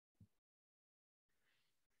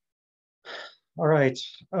All right.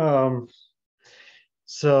 Um,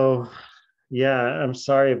 so, yeah, I'm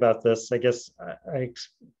sorry about this. I guess I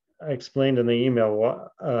explained in the email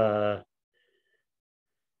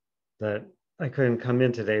that I couldn't come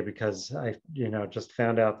in today because just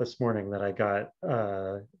found out this morning that I got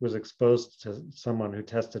was exposed to someone who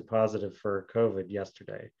tested positive for COVID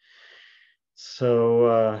yesterday.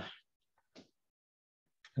 So,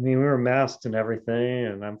 I mean, we were masked and everything,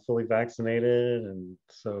 and I'm fully vaccinated, and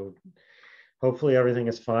so hopefully everything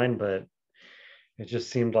is fine. But it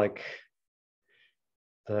just seemed like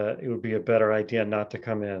it would be a better idea not to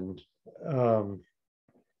come in. Um,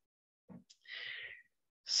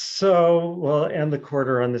 so we'll end the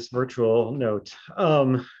quarter on this virtual note.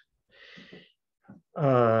 Uh,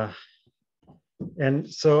 and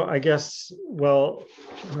so I guess,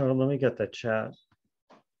 let me get the chat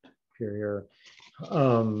here.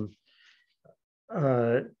 Um,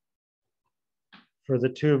 uh, for the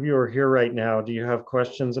two of you who are here right now, do you have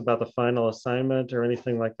questions about the final assignment or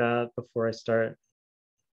anything like that before I start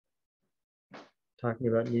talking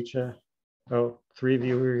about Nietzsche? Oh, three of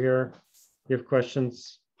you who are here. You have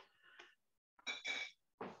questions?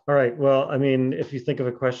 All right. Well, I mean, if you think of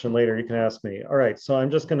a question later, you can ask me. All right. So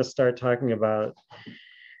I'm just going to start talking about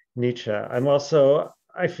Nietzsche.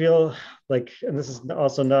 I feel like, and this is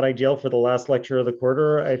also not ideal for the last lecture of the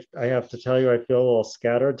quarter. I have to tell you, I feel a little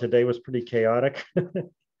scattered. Today was pretty chaotic.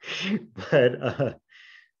 But,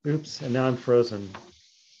 oops, and now I'm frozen.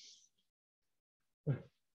 Oh,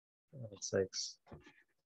 sakes.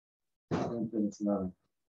 It's not.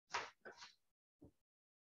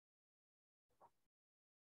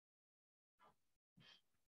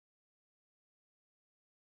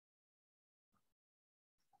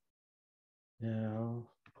 Yeah.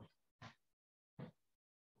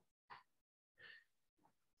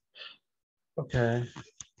 Okay.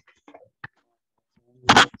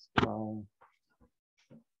 Um,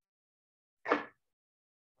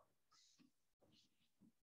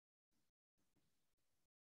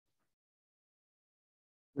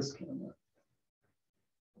 this camera.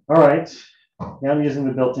 All right. Now I'm using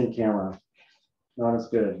the built-in camera. Not as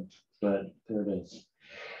good, but there it is.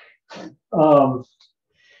 Um,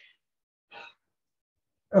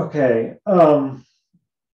 okay.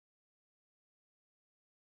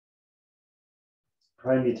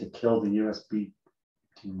 Probably need to kill the USB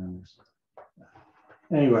team members.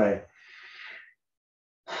 Anyway.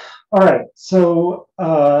 All right. So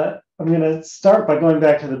I'm going to start by going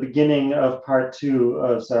back to the beginning of part 2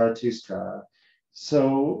 of Zarathustra.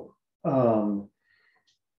 So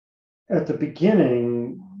at the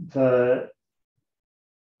beginning,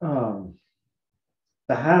 um,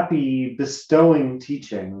 the happy bestowing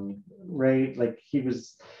teaching, right? Like he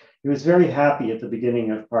was very happy at the beginning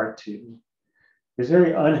of part 2. He was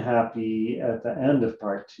very unhappy at the end of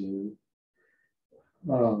part 2.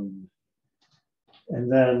 And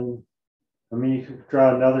then, I mean, you could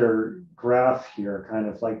draw another graph here, kind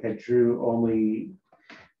of like I drew only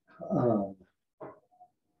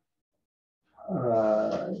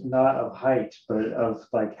not of height, but of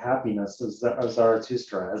like happiness as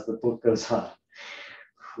Zarathustra as the book goes on.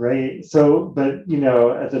 Right. So, but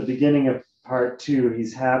at the beginning of part 2,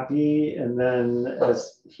 he's happy, and then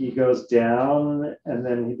as he goes down, and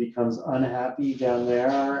then he becomes unhappy down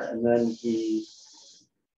there, and then he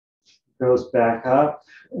goes back up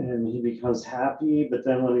and he becomes happy, but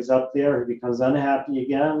then when he's up there, he becomes unhappy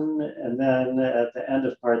again. And then at the end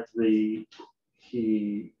of part 3,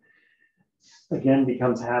 he again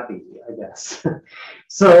becomes happy, I guess.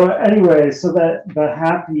 So anyway, so that the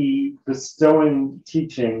happy bestowing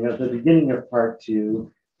teaching at the beginning of part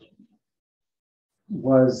 2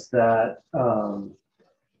 was that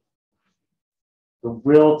the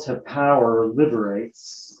will to power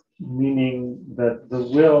liberates, meaning that the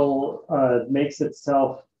will makes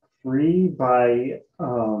itself free by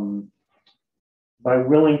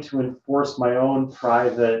willing to enforce my own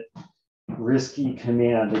private risky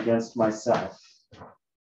command against myself,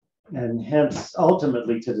 and hence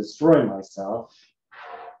ultimately to destroy myself.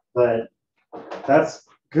 But that's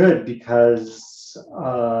good because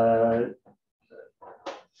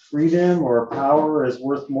freedom or power is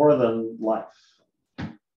worth more than life.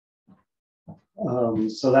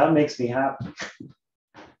 So that makes me happy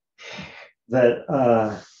that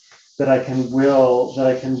I can will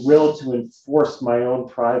to enforce my own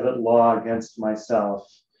private law against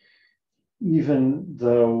myself, even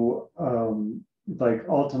though like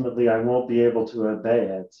ultimately I won't be able to obey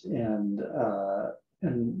it, and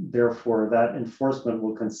therefore that enforcement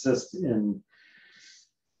will consist in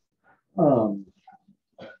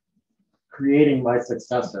creating my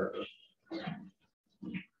successor.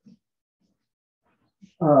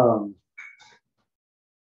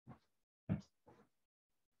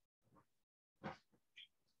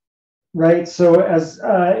 right. So as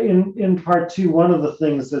in part two, one of the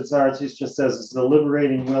things that Zarathustra says is the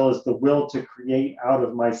liberating will is the will to create out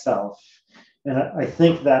of myself. And I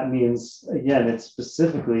think that means, again, it's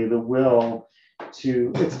specifically the will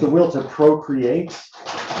to, it's the will to procreate,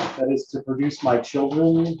 that is to produce my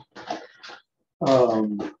children.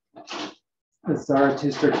 As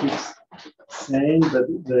Zarathustra keeps saying, that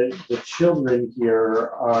the children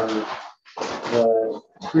here are the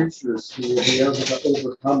creatures who will be able to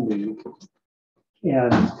overcome me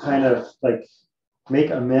and kind of like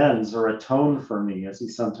make amends or atone for me, as he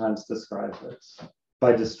sometimes describes it,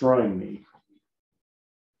 by destroying me.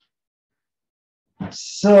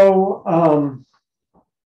 So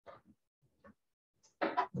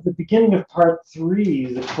at the beginning of part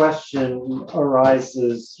three, the question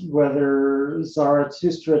arises whether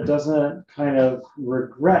Zarathustra doesn't kind of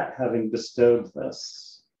regret having bestowed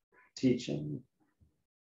this teaching.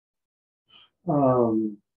 Or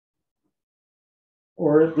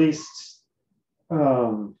at least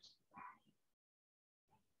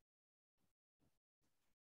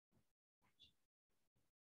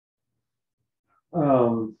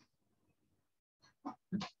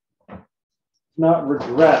not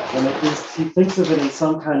regret, and at least he thinks of it in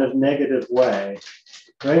some kind of negative way,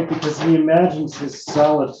 right? Because he imagines his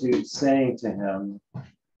solitude saying to him,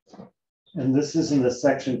 and this is in the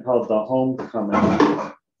section called the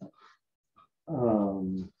homecoming.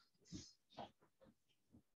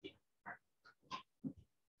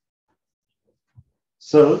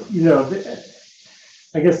 So, you know,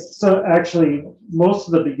 I guess, so actually, most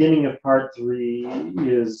of the beginning of part three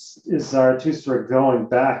is Zarathustra going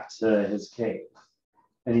back to his cave.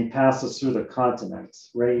 And he passes through the continent,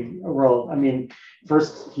 right? Well, I mean,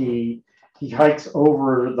 first he hikes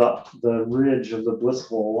over the ridge of the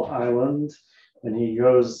blissful island, and he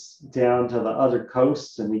goes down to the other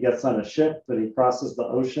coast, and he gets on a ship, and he crosses the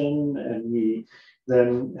ocean, and he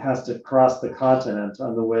then has to cross the continent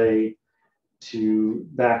on the way to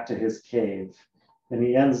back to his cave, and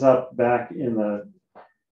he ends up back in the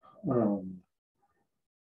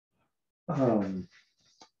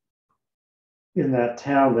in that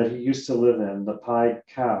town that he used to live in, the Pied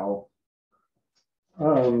Cow,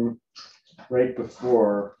 right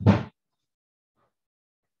before.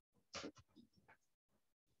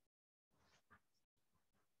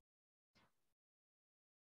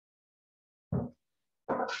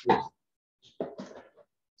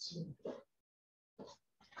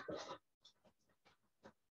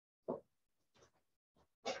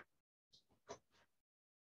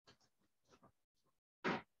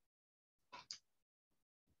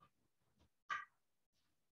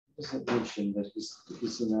 Doesn't mention that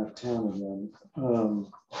he's in that town again.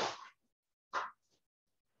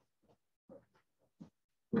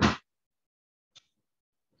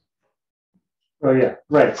 Oh yeah,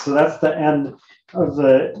 right. So that's the end of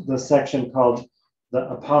the section called the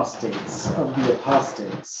apostates of the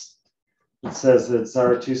apostates. It says that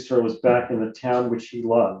Zarathustra was back in the town which he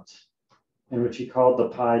loved, and which he called the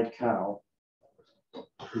Pied Cow.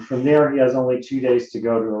 And from there, he has only 2 days to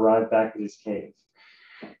go to arrive back at his cave.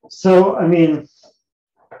 So, I mean,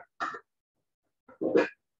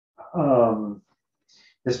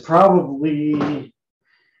 there's probably,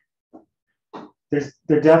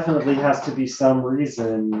 there definitely has to be some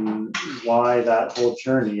reason why that whole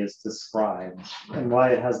journey is described and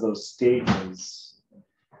why it has those stages.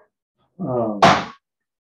 And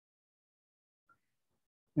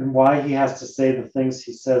why he has to say the things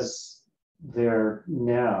he says there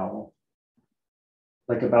now,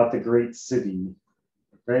 like about the great city,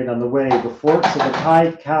 right? On the way before, so the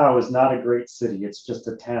Pied Cow is not a great city, it's just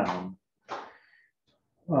a town.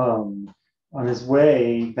 On his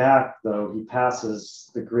way back, though, he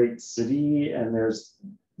passes the great city, and there's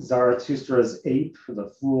Zarathustra's ape,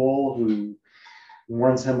 the fool, who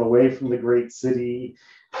warns him away from the great city.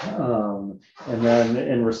 And then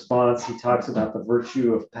in response, he talks about the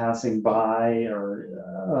virtue of passing by, or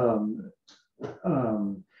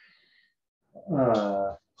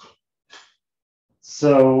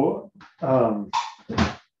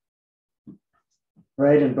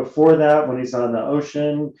right, and before that, when he's on the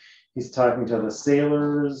ocean, he's talking to the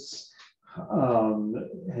sailors,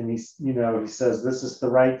 and he's, you know, he says, "This is the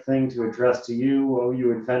right thing to address to you, oh,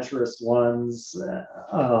 you adventurous ones."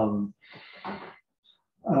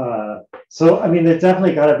 So, I mean, there's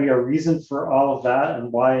definitely got to be a reason for all of that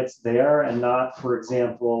and why it's there, and not, for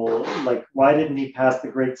example, like, why didn't he pass the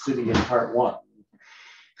great city in part one?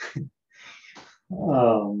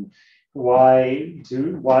 Why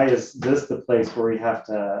is this the place where we have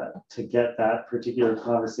to get that particular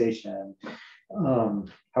conversation?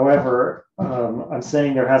 However, I'm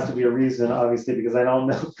saying there has to be a reason, obviously, because I don't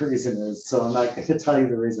know what the reason is, so I'm not going to tell you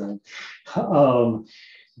the reason. Um,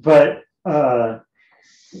 but so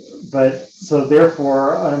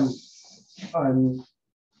therefore, I'm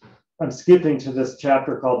skipping to this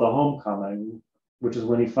chapter called The Homecoming, which is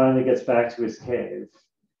when he finally gets back to his cave.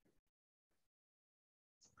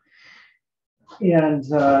 And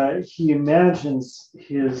he imagines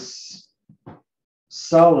his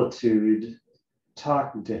solitude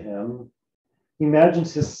talking to him. He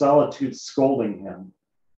imagines his solitude scolding him,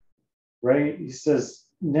 right? He says,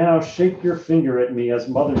 now shake your finger at me as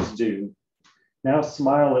mothers do. Now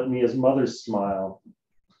smile at me as mothers smile.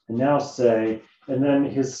 And now say, and then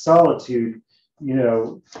his solitude,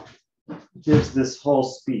 gives this whole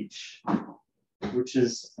speech, which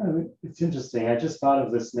is, it's interesting. I just thought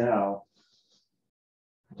of this now.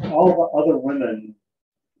 All the other women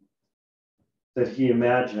that he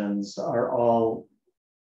imagines are all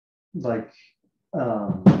like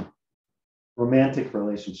romantic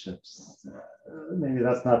relationships. Maybe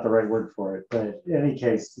that's not the right word for it, but in any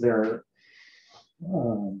case, they're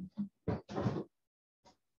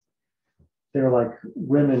like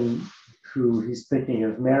women who he's thinking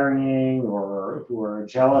of marrying or who are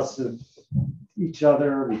jealous of each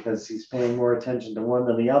other because he's paying more attention to one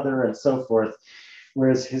than the other and so forth.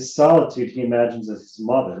 Whereas his solitude, he imagines as his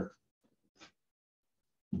mother.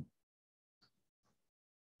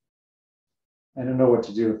 I don't know what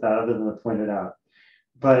to do with that other than to point it out.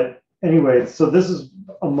 But anyway, so this is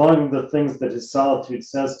among the things that his solitude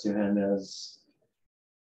says to him is,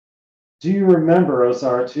 do you remember, O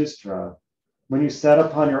Zarathustra, when you sat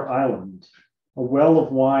upon your island, a well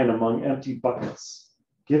of wine among empty buckets,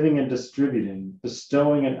 giving and distributing,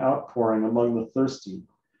 bestowing and outpouring among the thirsty,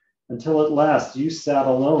 until at last you sat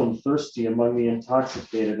alone thirsty among the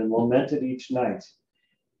intoxicated and lamented each night.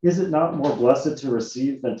 Is it not more blessed to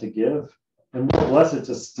receive than to give, and more blessed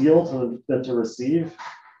to steal than to receive?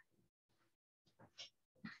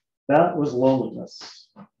 That was loneliness.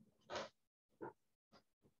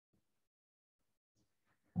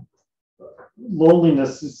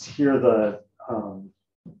 Loneliness is here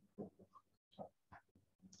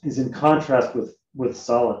is in contrast with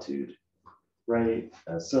solitude, right?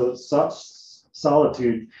 So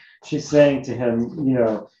solitude, she's saying to him,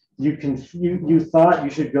 you thought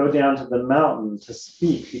you should go down to the mountain to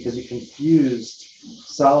speak because you confused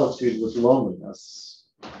solitude with loneliness.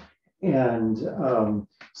 And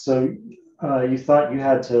so you thought you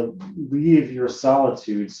had to leave your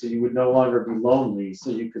solitude so you would no longer be lonely, so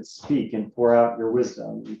you could speak and pour out your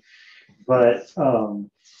wisdom. But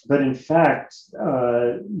in fact,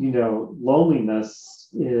 loneliness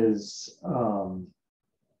is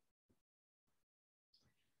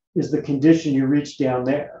the condition you reach down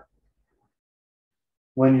there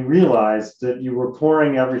when you realize that you were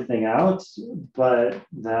pouring everything out, but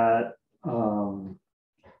that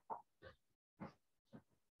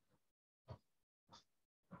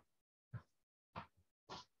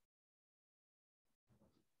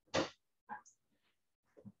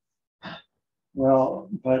well,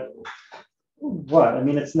 but what? I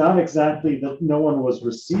mean, it's not exactly that no one was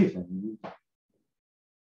receiving.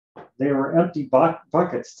 They were empty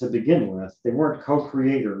buckets to begin with. They weren't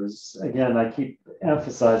co-creators. Again, I keep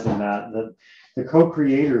emphasizing that the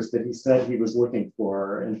co-creators that he said he was looking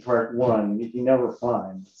for in part one, he never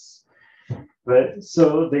finds. But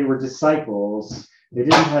so they were disciples. They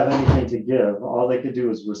didn't have anything to give. All they could do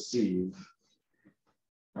was receive.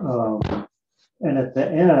 And at the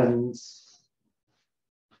end,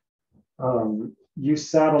 you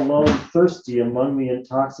sat alone thirsty among the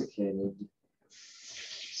intoxicated.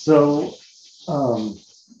 So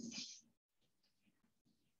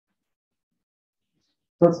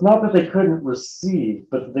it's not that they couldn't receive,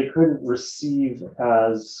 but that they couldn't receive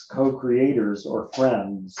as co-creators or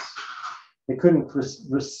friends. They couldn't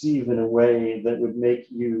receive in a way that would make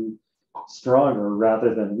you stronger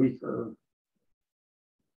rather than weaker.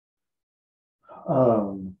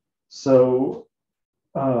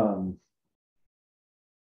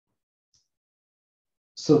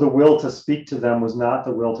 So the will to speak to them was not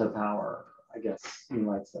the will to power, I guess you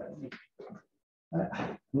might say.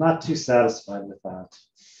 I'm not too satisfied with that.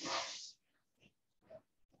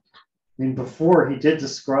 I mean, before he did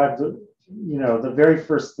describe the very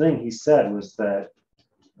first thing he said was that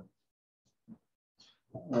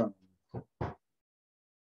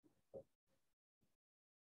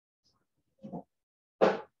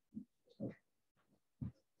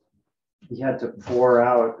he had to pour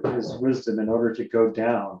out his wisdom in order to go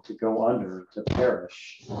down, to go under, to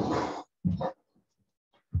perish.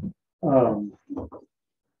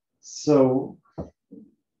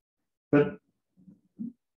 But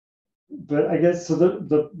but I guess so.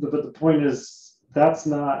 But the point is that's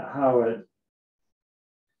not how it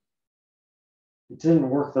didn't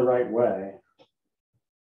work the right way.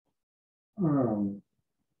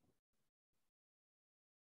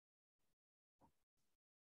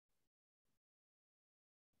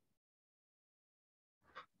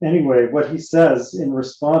 Anyway, what he says in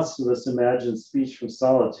response to this imagined speech from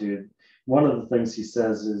solitude, one of the things he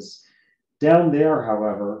says is, down there,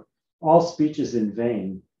 however, all speech is in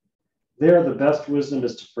vain. There, the best wisdom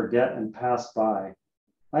is to forget and pass by.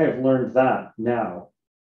 I have learned that now.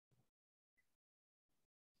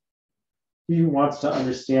 He who wants to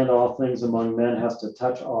understand all things among men has to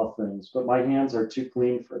touch all things, but my hands are too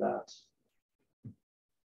clean for that.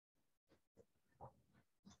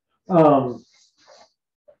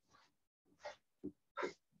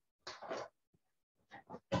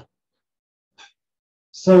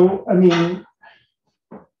 So, I mean,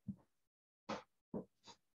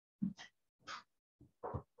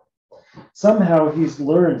 somehow he's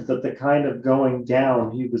learned that the kind of going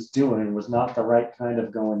down he was doing was not the right kind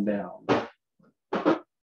of going down.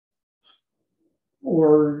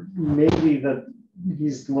 Or maybe that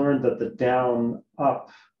he's learned that the down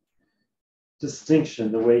up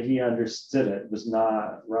distinction, the way he understood it, was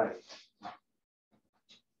not right.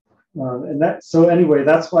 And that, so anyway,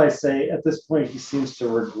 that's why I say at this point he seems to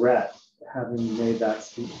regret having made that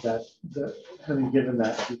speech, having given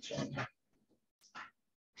that teaching.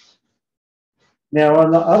 Now,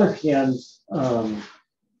 on the other hand,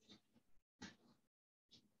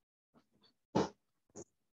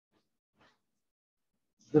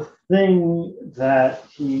 the thing that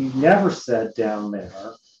he never said down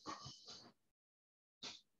there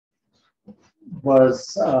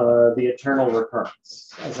was the eternal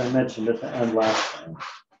recurrence, as I mentioned at the end last time.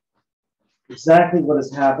 Exactly what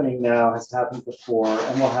is happening now has happened before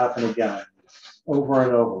and will happen again, over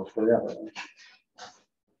and over, forever.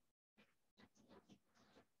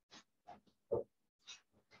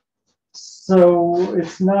 So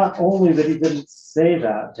it's not only that he didn't say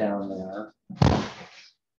that down there,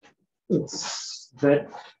 it's that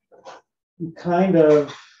he kind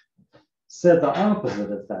of said the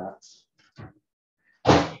opposite of that.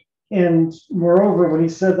 And moreover, when he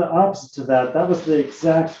said the opposite to that, that was the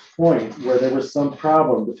exact point where there was some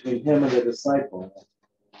problem between him and the disciple.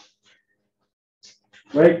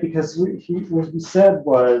 Right? Because what he said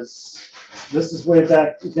was, this is way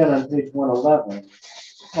back again on page 111,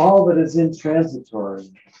 all that is intransitory,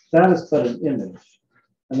 that is but an image,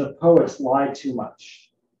 and the poets lie too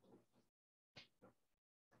much.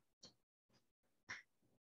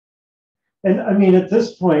 And I mean, at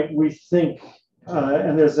this point, we think,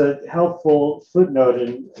 and there's a helpful footnote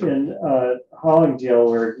in Hollingdale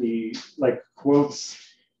where he like quotes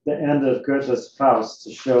the end of Goethe's Faust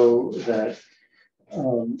to show that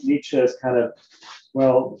Nietzsche is kind of,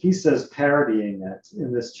 well, he says parodying it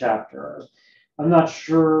in this chapter. I'm not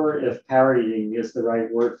sure if parodying is the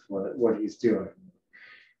right word for it, what he's doing.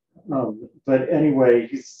 But anyway,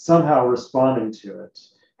 he's somehow responding to it,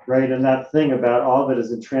 right? And that thing about all that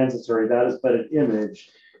is intransitory, that is but an image,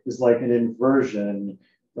 is like an inversion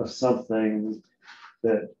of something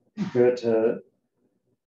that Goethe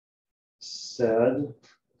said.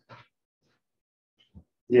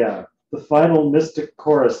 Yeah, the final mystic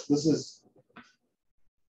chorus. This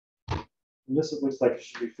looks like it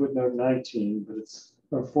should be footnote 19, but it's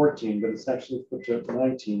or 14, but it's actually footnote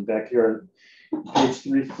 19 back here on page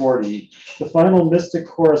 340. The final mystic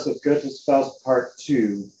chorus of Goethe's Faust Part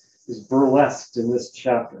 2 is burlesqued in this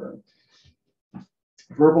chapter.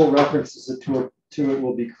 Verbal references to it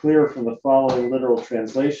will be clear from the following literal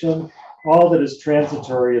translation. All that is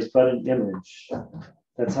transitory is but an image.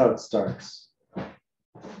 That's how it starts.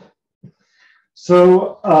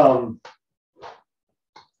 So,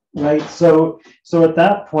 right, so at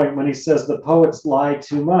that point, when he says the poets lie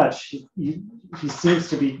too much, he seems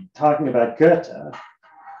to be talking about Goethe.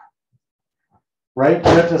 Right?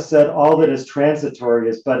 Goethe said all that is transitory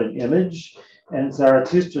is but an image, and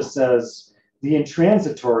Zarathustra says the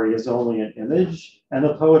intransitory is only an image, and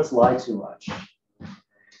the poets lie too much.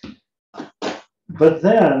 But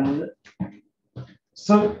then,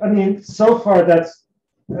 so, I mean, so far that's,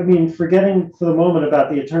 I mean, forgetting for the moment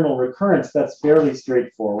about the eternal recurrence, that's fairly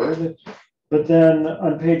straightforward. But then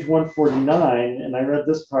on page 149, and I read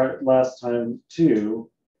this part last time too,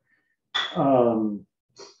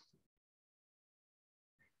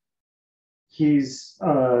 he's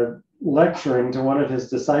lecturing to one of his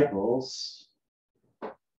disciples,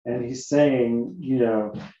 and he's saying, you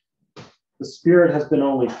know, the spirit has been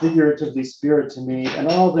only figuratively spirit to me, and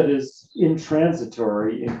all that is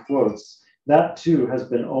intransitory, in quotes, that too has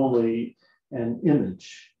been only an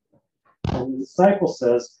image. And the disciple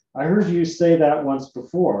says, I heard you say that once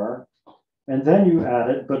before, and then you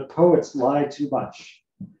added, but poets lie too much.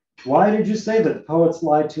 Why did you say that poets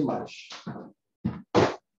lie too much?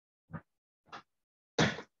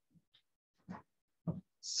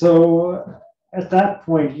 So at that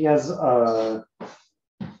point, he has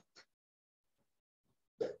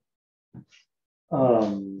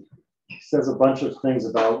says a bunch of things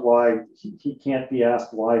about why he can't be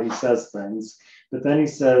asked why he says things. But then he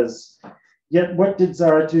says, yet what did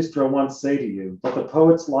Zarathustra once say to you? That the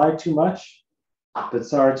poets lie too much? But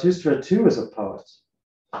Zarathustra too is a poet.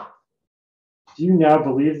 Do you now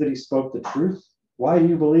believe that he spoke the truth? Why do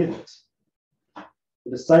you believe it?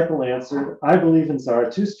 The disciple answered, I believe in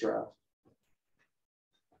Zarathustra.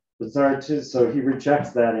 But Zarathustra, so he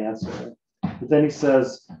rejects that answer. But then he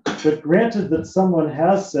says, but granted that someone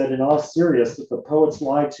has said in all seriousness that the poets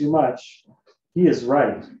lie too much, he is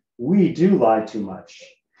right. We do lie too much.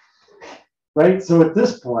 Right? So at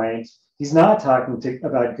this point, he's not talking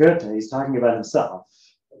about Goethe, he's talking about himself.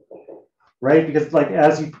 Right? Because, like,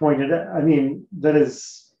 as you pointed out, I mean, that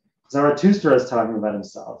is, Zarathustra is talking about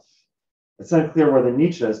himself. It's unclear whether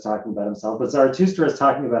Nietzsche is talking about himself, but Zarathustra is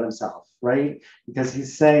talking about himself, right? Because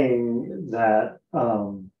he's saying that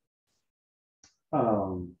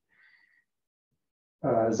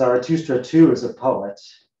Zarathustra too is a poet.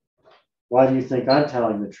 Why do you think I'm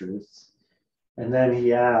telling the truth? And then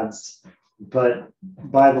he adds, but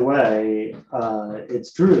by the way,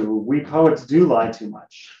 it's true, we poets do lie too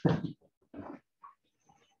much.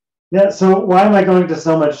 Yeah, so why am I going to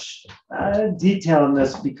so much detail in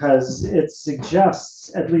this? Because it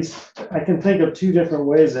suggests, at least I can think of two different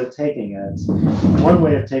ways of taking it. One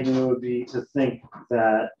way of taking it would be to think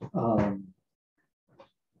that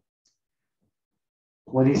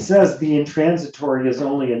when he says the intransitory is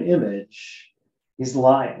only an image, he's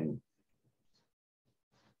lying.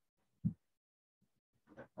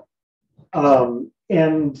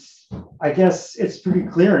 And I guess it's pretty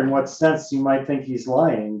clear in what sense you might think he's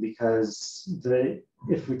lying, because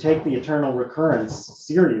if we take the eternal recurrence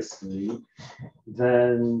seriously,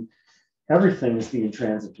 then everything is the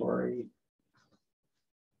intransitory,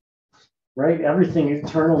 right? Everything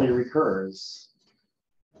eternally recurs.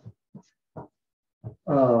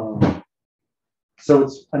 So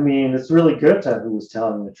it's really Goethe who was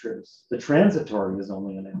telling the truth. The transitory is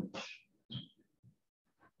only an image.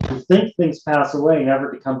 We think things pass away,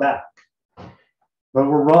 never to come back. But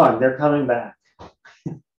we're wrong, they're coming back.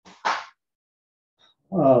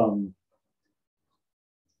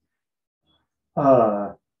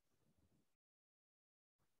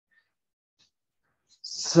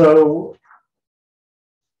 So,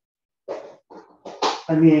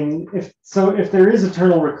 I mean, if there is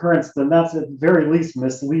eternal recurrence, then that's at very least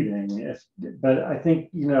misleading. But I think,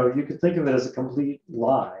 you could think of it as a complete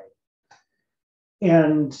lie.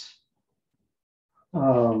 And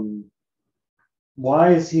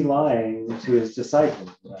why is he lying to his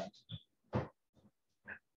disciples then?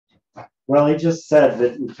 Well, he just said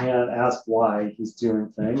that you can't ask why he's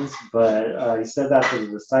doing things, but he said that to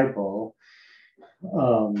the disciple.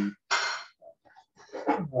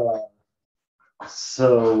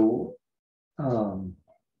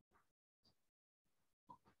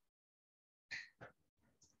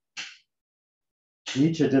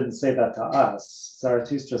 Nietzsche didn't say that to us.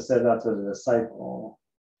 Zarathustra said that to the disciple.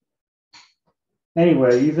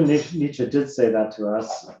 Anyway, even Nietzsche did say that to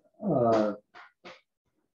us.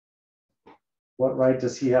 What right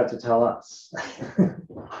does he have to tell us?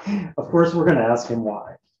 Of course, we're going to ask him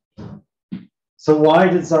why. So why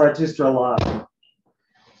did Zarathustra lie?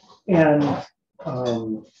 And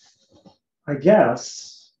I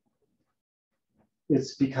guess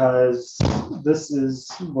it's because this is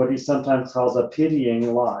what he sometimes calls a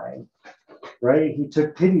pitying lie, right? He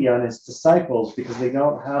took pity on his disciples because they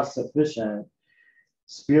don't have sufficient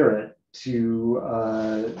spirit to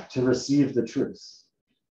receive the truth.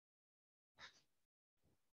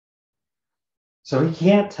 So he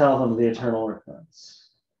can't tell them the eternal recurrence.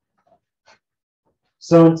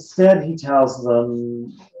 So instead, he tells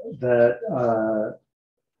them that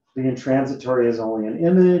the intransitory is only an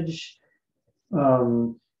image.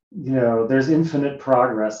 There's infinite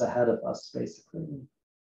progress ahead of us, basically.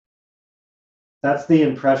 That's the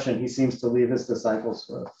impression he seems to leave his disciples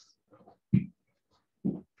with.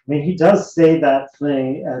 I mean, he does say that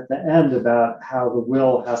thing at the end about how the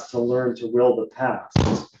will has to learn to will the past,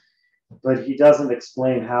 but he doesn't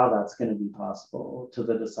explain how that's going to be possible to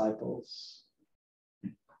the disciples.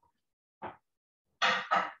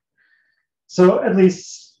 So at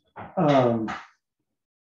least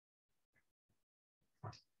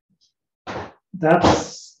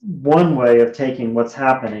that's one way of taking what's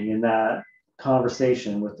happening in that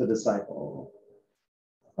conversation with the disciple.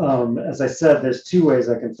 As I said, there's two ways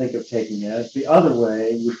I can think of taking it. The other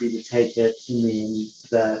way would be to take it to mean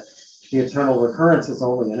that the eternal recurrence is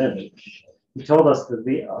only an image. He told us that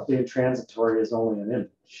the intransitory is only an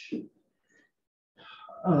image.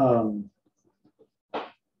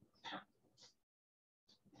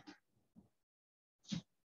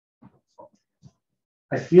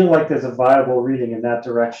 I feel like there's a viable reading in that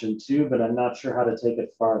direction too, but I'm not sure how to take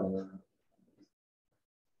it farther.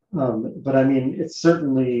 But I mean, it's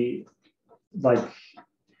certainly like,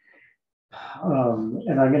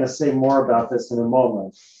 and I'm going to say more about this in a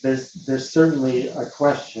moment. There's certainly a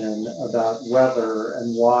question about whether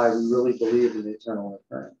and why we really believe in eternal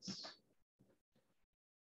recurrence.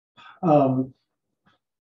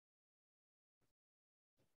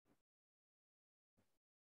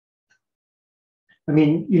 I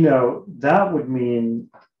mean, you know, that would mean,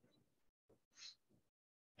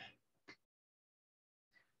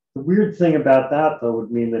 the weird thing about that, though,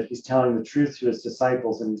 would mean that he's telling the truth to his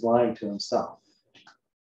disciples and he's lying to himself.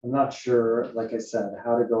 I'm not sure, like I said,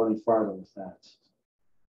 how to go any farther with that.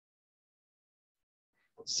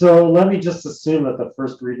 So let me just assume that the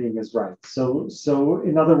first reading is right. So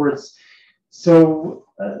in other words,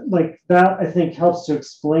 like that, I think helps to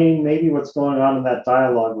explain maybe what's going on in that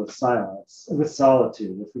dialogue with silence, with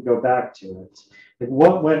solitude, if we go back to it. Like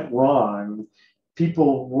what went wrong?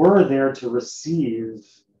 People were there to receive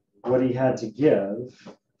what he had to give.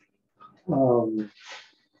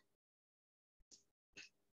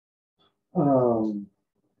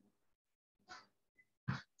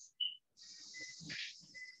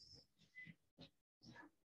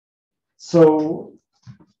 So,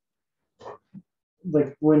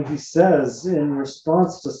 like when he says in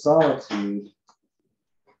response to solitude,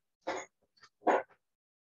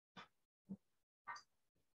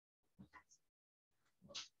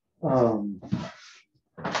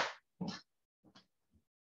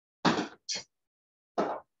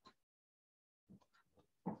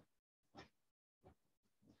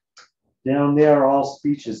 down there all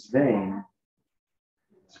speech is vain.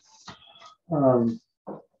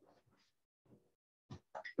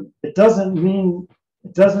 It doesn't mean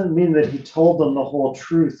that he told them the whole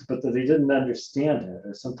truth, but that he didn't understand it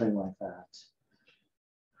or something like that.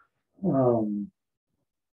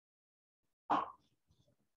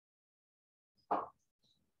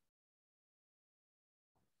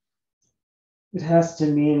 It has to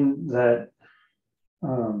mean that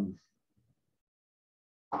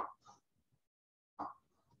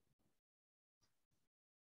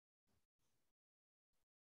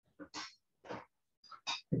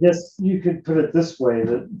I guess you could put it this way,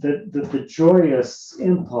 that the joyous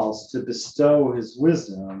impulse to bestow his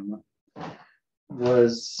wisdom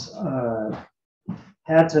was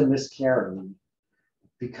had to miscarry,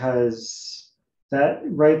 because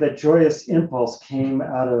that joyous impulse came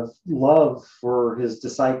out of love for his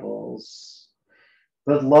disciples.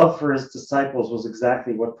 But love for his disciples was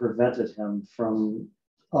exactly what prevented him from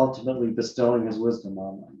ultimately bestowing his wisdom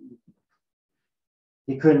on them.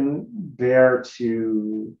 He couldn't bear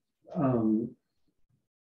to,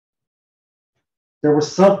 there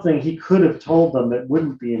was something he could have told them that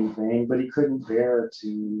wouldn't be in vain, but he couldn't bear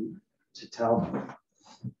to tell them.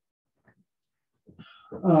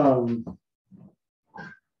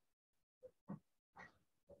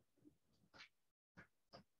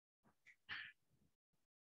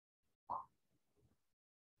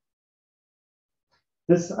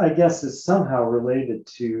 This, I guess, is somehow related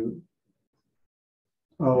to,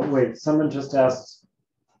 oh, wait, someone just asked,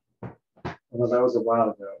 well, that was a while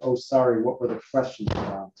ago. Oh, sorry, what were the questions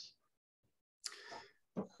about?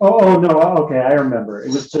 Oh, no, okay, I remember.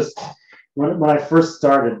 It was just when I first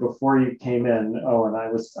started, before you came in, and I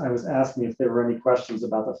was asking if there were any questions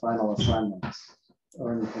about the final assignments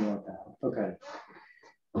or anything like that. Okay.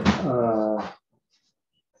 I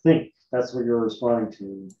think that's what you're responding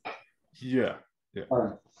to. Yeah. All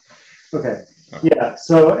right. Okay. Yeah.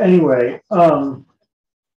 So anyway,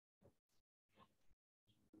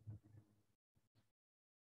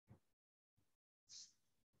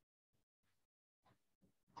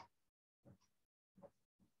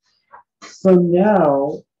 so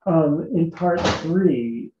now in part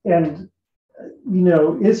 3, and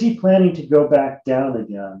is he planning to go back down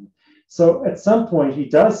again? So at some point he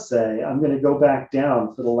does say, I'm going to go back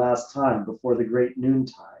down for the last time before the great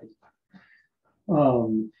noontide.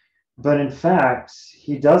 But in fact,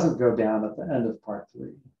 he doesn't go down at the end of part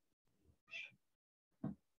 3.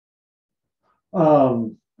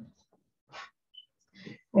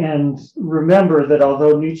 And remember that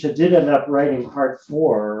although Nietzsche did end up writing part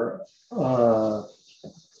 4,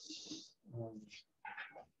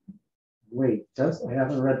 Wait, I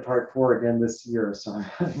haven't read part 4 again this year, so I'm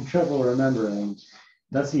having trouble remembering.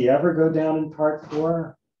 Does he ever go down in part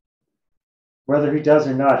 4? Whether he does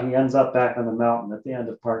or not, he ends up back on the mountain at the end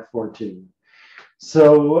of part 4 too.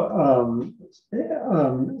 So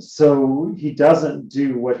he doesn't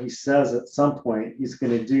do what he says at some point he's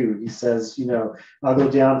going to do. He says, I'll go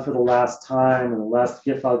down for the last time, and the last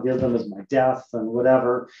gift I'll give them is my death and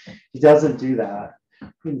whatever. He doesn't do that.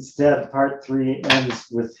 Instead, part 3 ends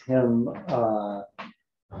with him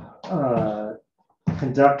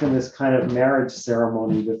conducting this kind of marriage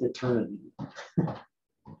ceremony with eternity.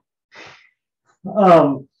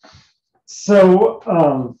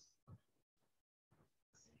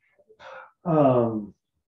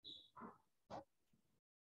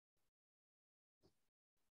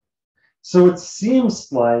 So it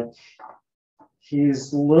seems like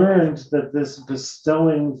he's learned that this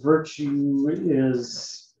bestowing virtue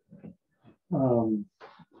is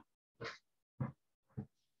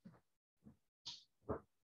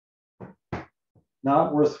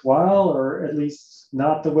not worthwhile, or at least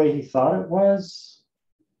not the way he thought it was.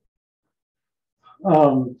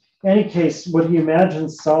 In any case, what he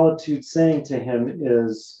imagines solitude saying to him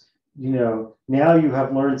is, now you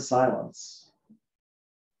have learned silence.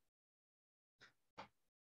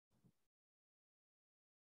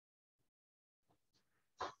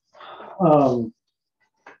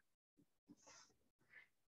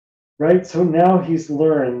 Right, so now he's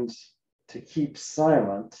learned to keep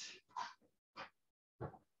silent.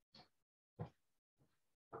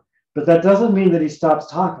 But that doesn't mean that he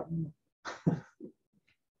stops talking.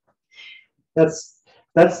 That's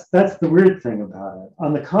the weird thing about it.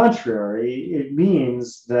 On the contrary, it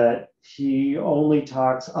means that he only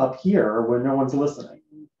talks up here when no one's listening.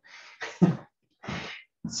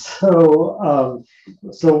 So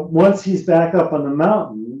once he's back up on the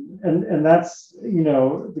mountain, and that's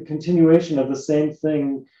the continuation of the same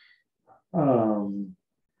thing,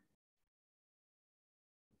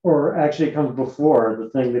 or actually it comes before the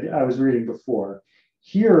thing that I was reading before.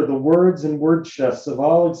 Here, the words and word chests of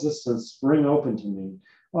all existence spring open to me.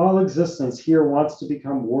 All existence here wants to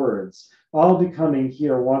become words. All becoming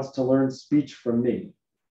here wants to learn speech from me.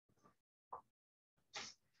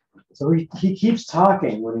 So he keeps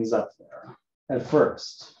talking when he's up there at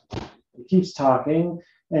first. He keeps talking,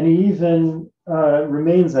 and he even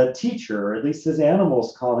remains a teacher. At least his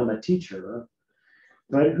animals call him a teacher.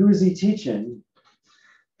 But who is he teaching?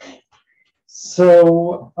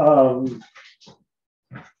 So,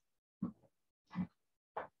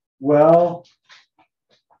 well,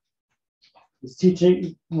 he's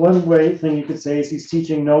teaching, one thing you could say is he's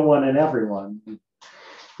teaching no one and everyone.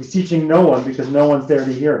 He's teaching no one because no one's there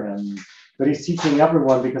to hear him, but he's teaching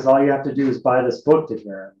everyone because all you have to do is buy this book to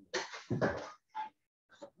hear him.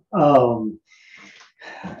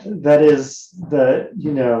 That is the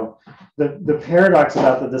paradox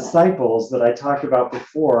about the disciples that I talked about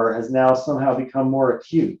before has now somehow become more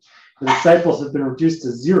acute. The disciples have been reduced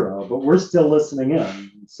to 0, but we're still listening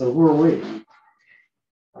in. So who are we?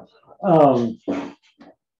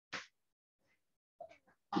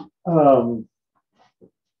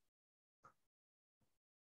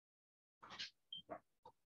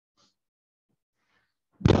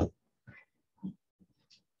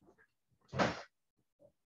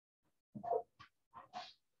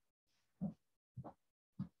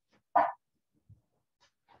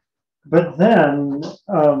 But then,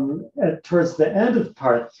 towards the end of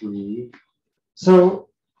part 3, so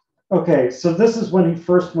this is when he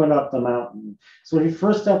first went up the mountain. So when he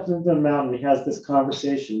first up the mountain, he has this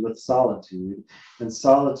conversation with Solitude, and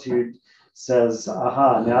Solitude says,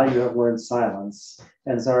 aha, now you have learned silence.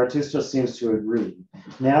 And Zarathustra seems to agree.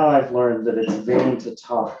 Now I've learned that it's vain to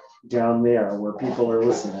talk down there where people are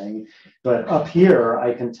listening, but up here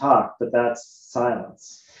I can talk, but that's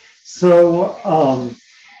silence. So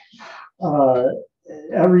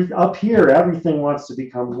up here, everything wants to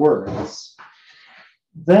become words.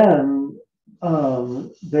 Then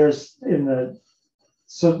there's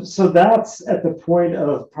so that's at the point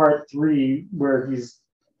of part 3 where he's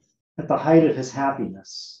at the height of his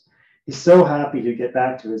happiness. He's so happy to get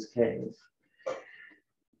back to his cave.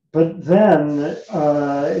 But then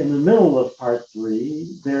in the middle of part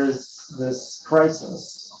 3, there's this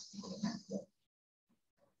crisis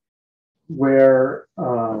where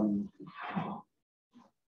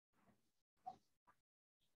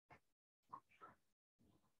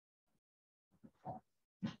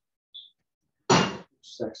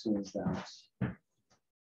section is that? It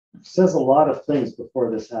says a lot of things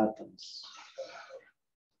before this happens.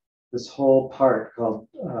 This whole part called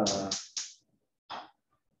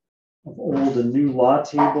of old and new law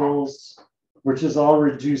tables, which is all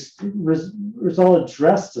is all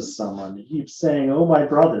addressed to someone. He keeps saying, "Oh my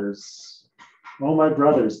brothers, this, oh my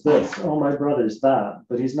brothers that,"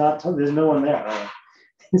 but he's not. There's no one there.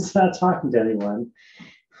 He's not talking to anyone.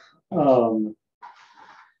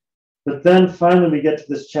 But then finally we get to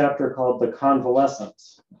this chapter called The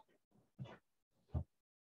Convalescent.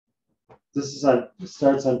 This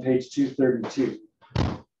starts on page 232.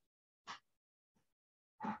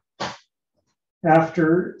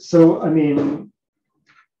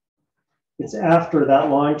 It's after that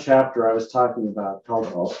long chapter I was talking about called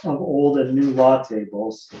Of Old and New Law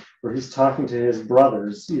Tables, where he's talking to his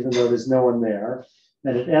brothers, even though there's no one there.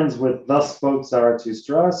 And it ends with, "Thus spoke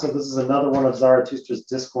Zarathustra." So this is another one of Zarathustra's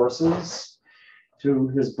discourses to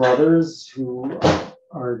his brothers who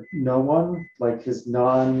are no one, like his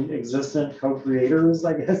non-existent co-creators,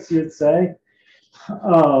 I guess you'd say.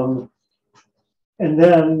 And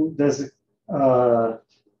then there's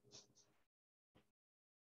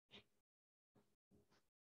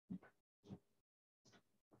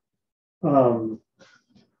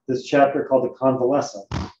this chapter called The Convalescent.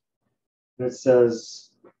 It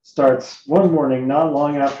starts, "One morning, not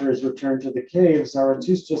long after his return to the cave,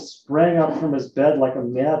 Zarathustra sprang up from his bed like a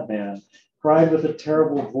madman, cried with a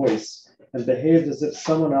terrible voice, and behaved as if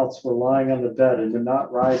someone else were lying on the bed and would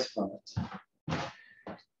not rise from it."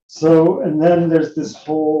 So, and then there's this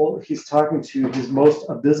he's talking to his most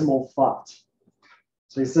abysmal thought.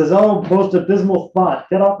 So he says, "Oh, most abysmal thought,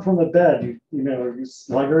 get up from the bed, you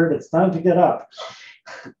sluggard, it's time to get up.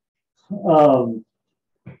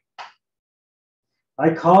 I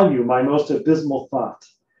call you, my most abysmal thought.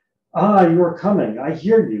 Ah, you are coming. I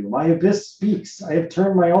hear you. My abyss speaks. I have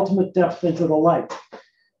turned my ultimate depth into the light.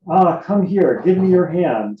 Ah, come here. Give me your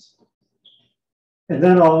hand." And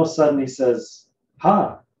then all of a sudden he says,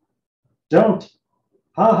 "Ha, don't.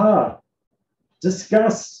 Ha ha.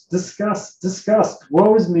 Disgust, disgust, disgust.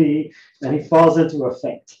 Woe is me." And he falls into a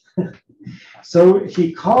faint. So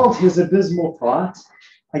he called his abysmal thought.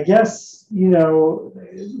 I guess,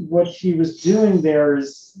 what he was doing there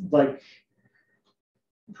is like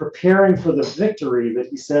preparing for the victory that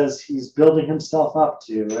he says he's building himself up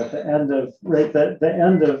to at the end of, the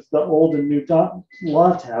end of the Old and New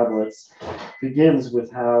Law Tablets ends with,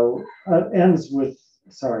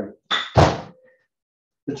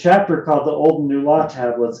 the chapter called The Old and New Law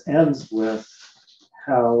Tablets ends with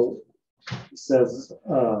how he says,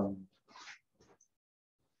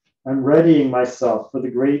 "I'm readying myself for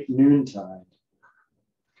the great noontide.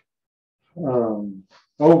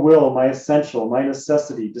 O will, my essential, my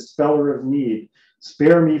necessity, dispeller of need,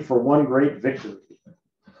 spare me for one great victory."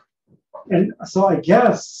 And so I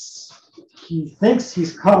guess he thinks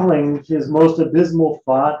he's calling his most abysmal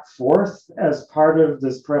thought forth as part of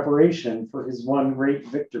this preparation for his one great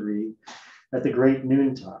victory at the great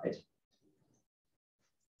noontide.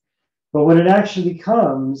 But when it actually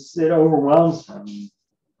comes, it overwhelms him.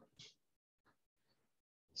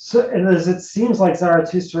 So, and as it seems like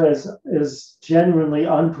Zarathustra is genuinely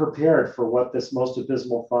unprepared for what this most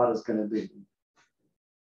abysmal thought is going to be.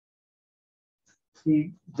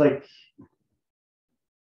 He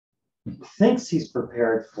thinks he's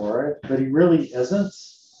prepared for it, but he really isn't.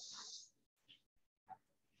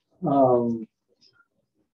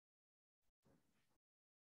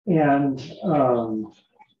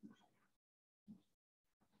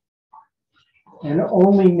 And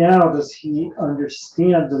only now does he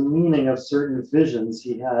understand the meaning of certain visions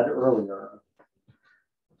he had earlier.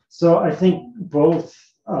 So I think both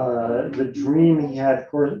the dream he had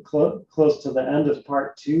close to the end of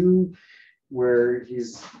part 2, where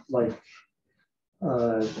he's like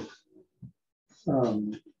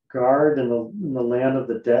guard in the land of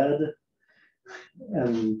the dead,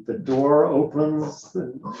 and the door opens,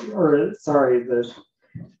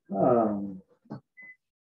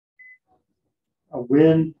 a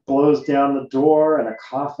wind blows down the door and a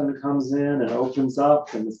coffin comes in and opens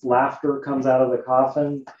up, and this laughter comes out of the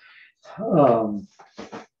coffin.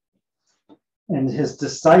 And his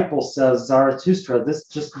disciple says, "Zarathustra, this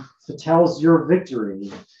just foretells your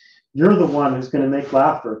victory. You're the one who's going to make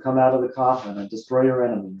laughter come out of the coffin and destroy your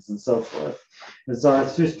enemies," and so forth. And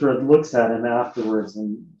Zarathustra looks at him afterwards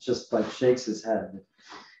and just shakes his head.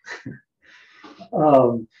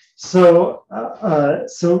 So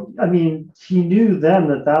I mean, he knew then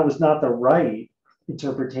that was not the right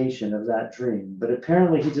interpretation of that dream, but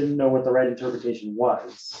apparently he didn't know what the right interpretation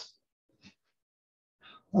was.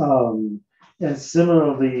 And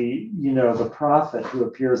similarly, the prophet who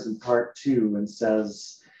appears in part 2 and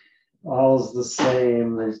says, "All's the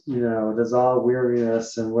same, there's all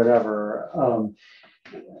weariness and whatever."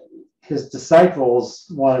 his disciples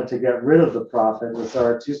wanted to get rid of the prophet, and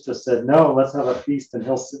Zarathustra said, no, let's have a feast and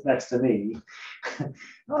he'll sit next to me.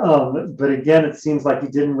 But again, it seems like he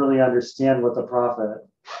didn't really understand what the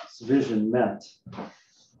prophet's vision meant.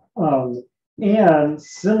 And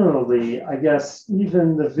similarly, I guess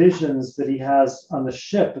even the visions that he has on the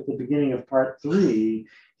ship at the beginning of part 3,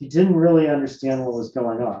 he didn't really understand what was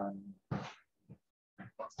going on.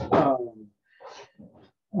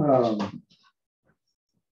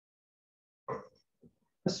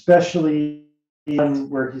 Especially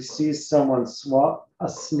where he sees someone a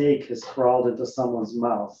snake has crawled into someone's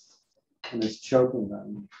mouth and is choking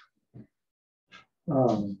them.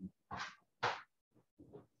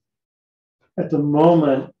 At the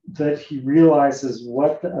moment that he realizes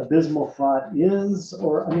what the abysmal thought is,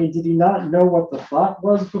 or I mean, did he not know what the thought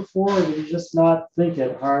was before, or did he just not think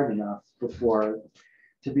it hard enough before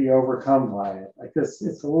to be overcome by it? I guess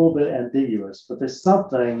it's a little bit ambiguous, but there's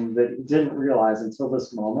something that he didn't realize until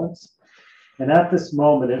this moment. And at this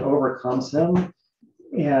moment, it overcomes him,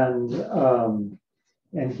 and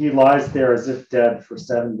he lies there as if dead for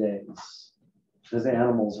 7 days. His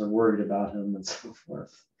animals are worried about him and so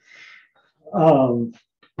forth. And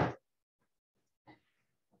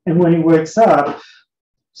when he wakes up,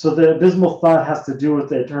 so the abysmal thought has to do with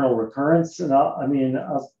the eternal recurrence. And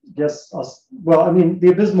the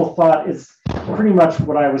abysmal thought is pretty much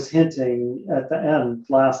what I was hinting at the end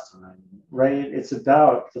last time, right? It's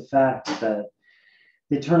about the fact that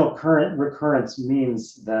the eternal recurrence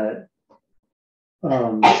means that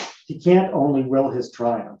he can't only will his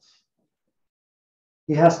triumph.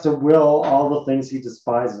 He has to will all the things he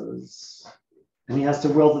despises. And he has to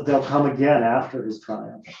will that they'll come again after his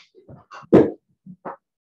triumph.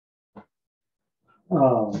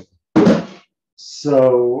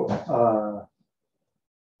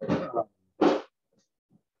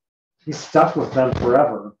 He's stuck with them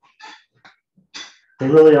forever. They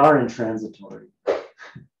really are intransitory.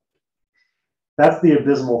 That's the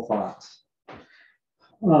abysmal thought.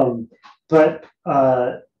 But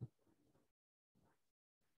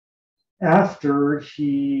after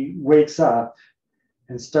he wakes up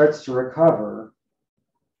and starts to recover,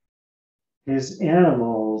 his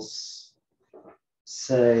animals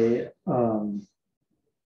say,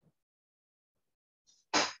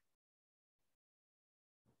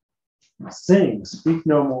 sing, speak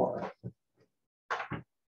no more.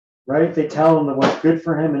 Right? They tell him that what's good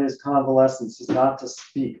for him in his convalescence is not to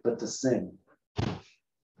speak, but to sing.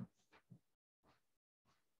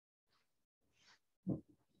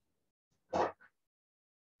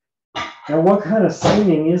 Now, what kind of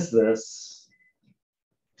singing is this?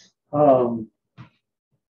 And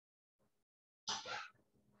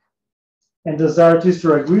does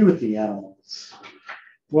Zarathustra agree with the animals?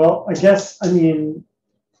 Well, I guess, the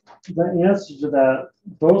answer to that,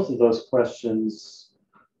 both of those questions,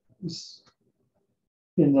 is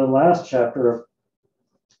in the last chapter of,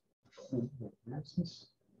 I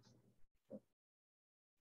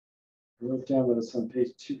wrote down that it's on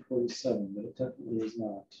page 247, but it definitely is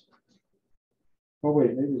not. Oh,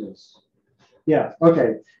 wait, maybe it is. Yeah,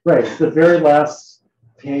 okay, right. The very last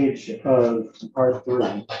page of part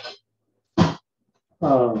 3.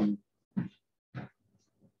 Are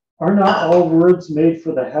not all words made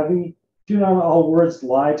for the heavy? Do not all words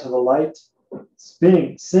lie to the light?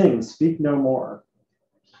 Sing, speak no more.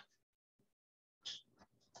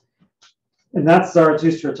 And that's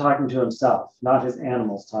Zarathustra talking to himself, not his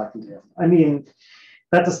animals talking to him.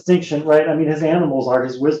 That distinction, right? His animals are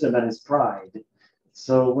his wisdom and his pride.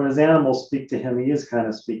 So when his animals speak to him, he is kind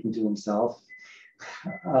of speaking to himself.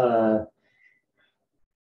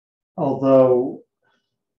 Although,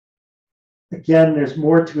 again, there's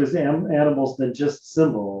more to his animals than just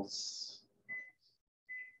symbols,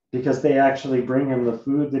 because they actually bring him the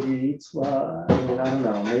food that he eats. Well, I don't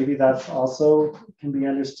know. Maybe that's also can be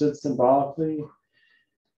understood symbolically.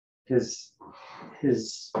 His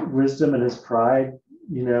wisdom and his pride,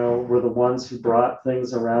 were the ones who brought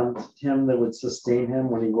things around him that would sustain him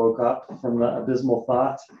when he woke up from the abysmal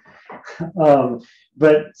thought.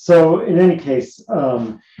 But so in any case,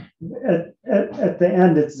 at the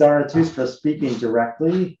end, it's Zarathustra speaking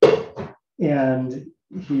directly, and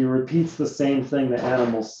he repeats the same thing the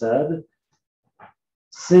animals said.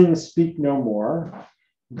 Sing, speak no more.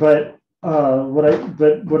 But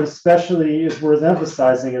what especially is worth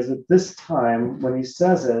emphasizing is at this time, when he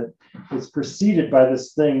says it, it's preceded by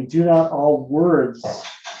this thing: are not all words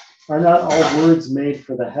made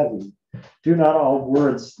for the heavy? Do not all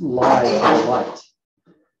words lie to the light?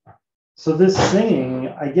 So this singing,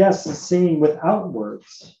 I guess, is singing without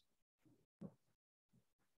words,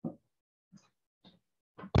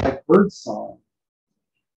 like bird song.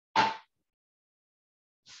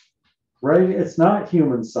 right? It's not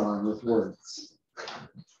human song with words.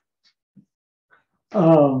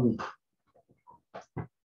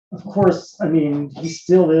 Of course, I mean, he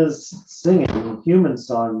still is singing human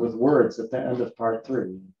song with words at the end of part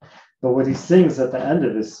 3. But what he sings at the end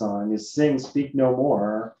of his song is Sing, Speak No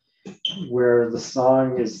More, where the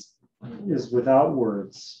song is without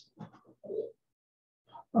words.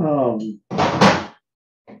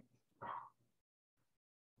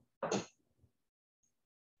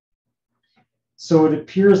 So it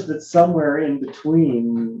appears that somewhere in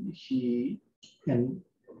between, and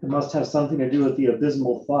it must have something to do with the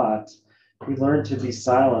abysmal thought, he learned to be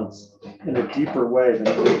silent in a deeper way than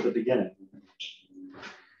he did at the beginning.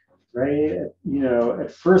 Right?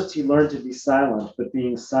 At first he learned to be silent, but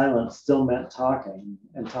being silent still meant talking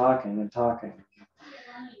and talking and talking.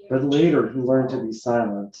 But later he learned to be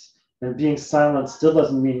silent. And being silent still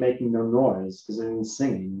doesn't mean making no noise, because it means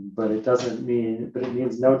singing, but it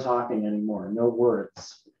means no talking anymore, no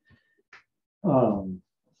words.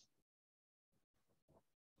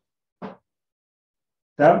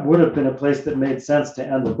 That would have been a place that made sense to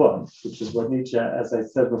end the book, which is what Nietzsche, as I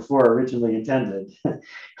said before, originally intended.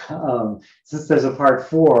 Since there's a part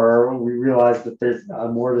 4, we realize that there's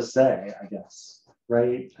more to say, I guess,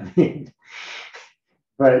 right? I mean,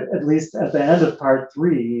 but at least at the end of part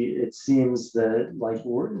 3, it seems that like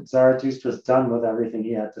Zarathustra's done with everything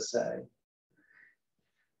he had to say.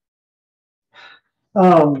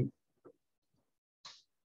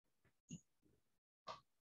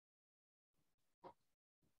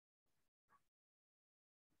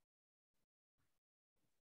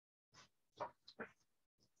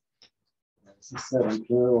 As I said, I'm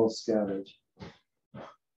feeling a little scattered.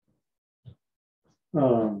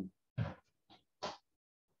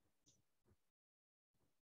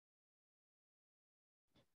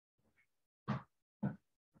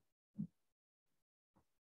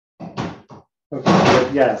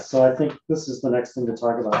 Okay, yeah, so I think this is the next thing to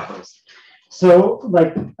talk about first. So,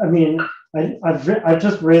 like, I mean, I've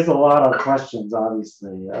just raised a lot of questions,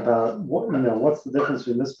 obviously, about what's the difference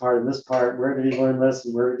between this part and this part. Where did he learn this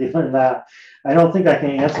and where did he learn that? I don't think I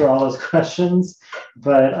can answer all those questions,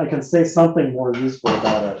 but I can say something more useful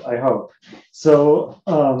about it, I hope. So,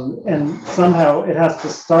 and somehow it has to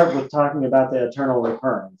start with talking about the eternal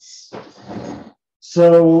recurrence.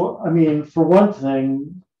 So, I mean, for one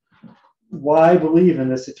thing, why believe in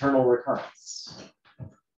this eternal recurrence?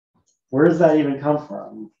 Where does that even come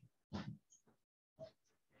from?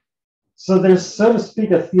 So there's, so to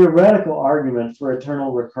speak, a theoretical argument for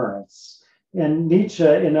eternal recurrence. And Nietzsche,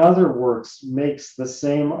 in other works, makes the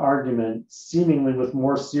same argument seemingly with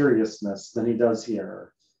more seriousness than he does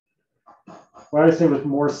here. Why do I say with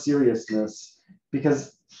more seriousness?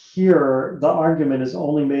 Because here, the argument is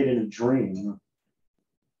only made in a dream.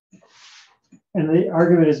 And the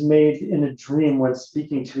argument is made in a dream when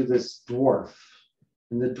speaking to this dwarf.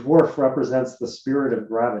 And the dwarf represents the spirit of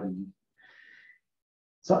gravity.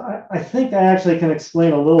 So I think I actually can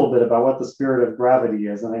explain a little bit about what the spirit of gravity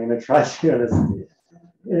is, and I'm going to try to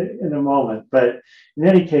in a moment. But in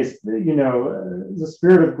any case, the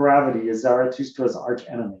spirit of gravity is Zarathustra's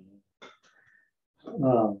archenemy.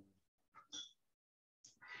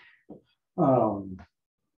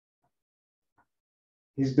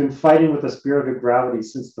 He's been fighting with the spirit of gravity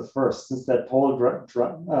since that pole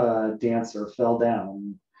dancer fell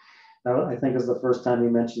down. That, I think, is the first time he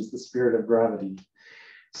mentions the spirit of gravity.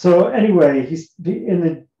 So anyway, he's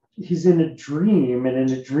in a dream, and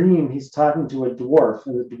in a dream he's talking to a dwarf,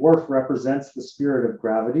 and the dwarf represents the spirit of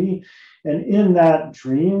gravity. And in that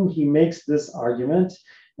dream, he makes this argument,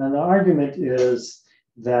 and the argument is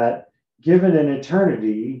that given an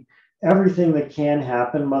eternity, everything that can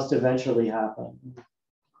happen must eventually happen.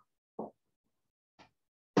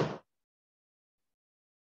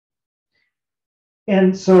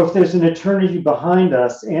 And so if there's an eternity behind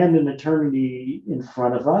us and an eternity in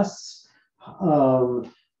front of us,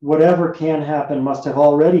 whatever can happen must have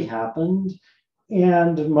already happened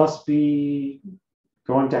and must be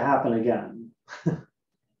going to happen again.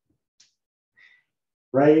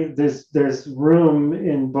 Right? There's room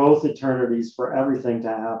in both eternities for everything to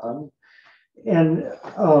happen. And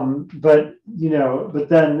but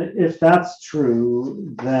then if that's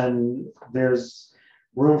true, then there's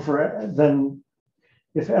room for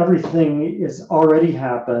if everything is already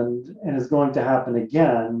happened and is going to happen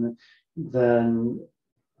again, then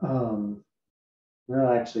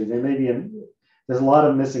well, actually, there's a lot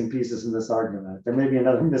of missing pieces in this argument. There may be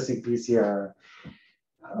another missing piece here.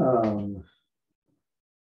 How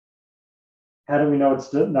do we know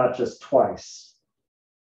it's not just twice?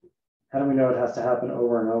 How do we know it has to happen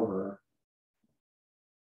over and over?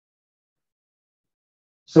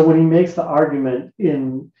 So when he makes the argument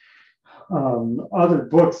in other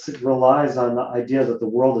books, it relies on the idea that the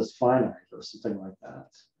world is finite or something like that.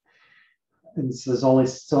 And so there's only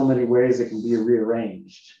so many ways it can be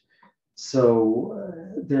rearranged. So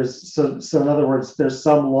so in other words, there's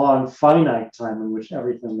some long finite time in which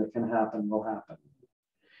everything that can happen will happen.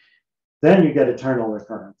 Then you get eternal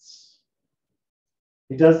recurrence.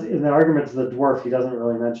 He does, in the argument to the dwarf, he doesn't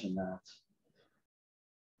really mention that.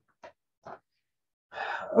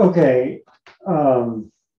 Okay.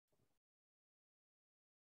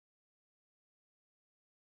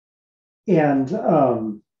 And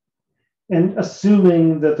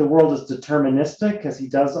assuming that the world is deterministic, as he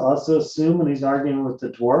does also assume when he's arguing with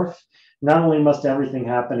the dwarf, not only must everything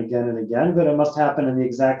happen again and again, but it must happen in the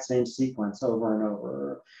exact same sequence over and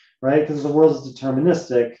over, right? Because the world is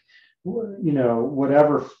deterministic,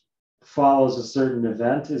 whatever follows a certain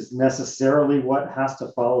event is necessarily what has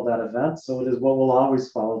to follow that event. So it is what will always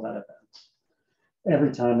follow that event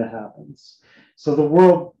every time it happens. So the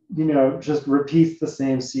world, just repeats the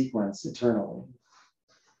same sequence eternally.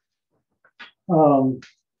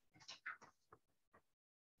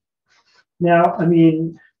 Now, I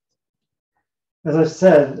mean, as I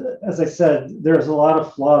said, there's a lot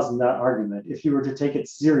of flaws in that argument. If you were to take it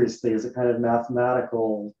seriously as a kind of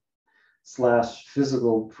mathematical /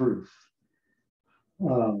 physical proof,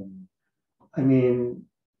 I mean,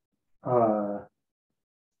 or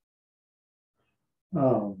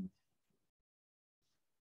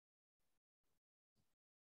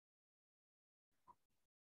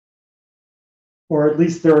at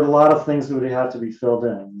least there are a lot of things that would have to be filled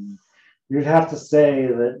in. You'd have to say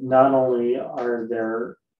that not only are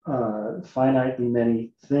there finitely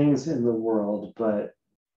many things in the world, but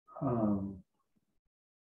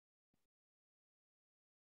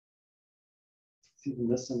is even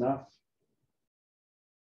this enough?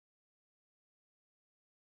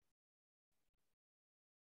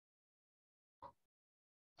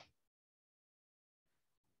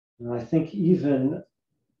 And I think even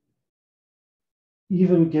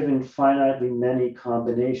given finitely many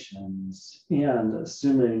combinations and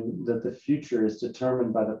assuming that the future is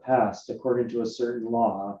determined by the past according to a certain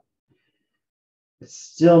law, it's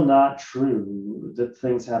still not true that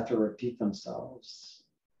things have to repeat themselves.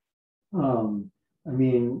 I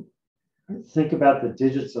mean, think about the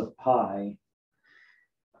digits of pi.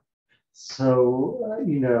 So,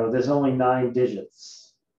 there's only 9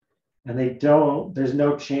 digits, and there's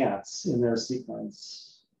no chance in their sequence.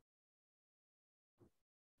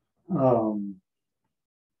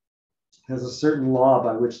 There's a certain law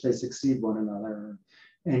by which they succeed one another.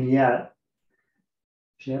 And yet,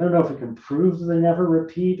 I don't know if it can prove that they never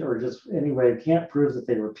repeat, or just anyway, it can't prove that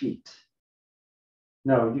they repeat.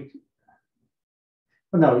 No, you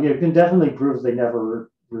can definitely prove they never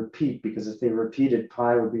repeat, because if they repeated,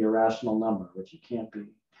 pi would be a rational number, which it can't be.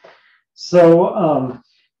 So,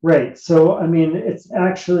 right. So, I mean, it's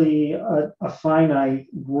actually a finite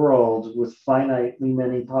world with finitely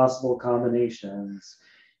many possible combinations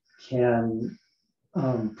can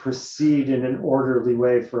proceed in an orderly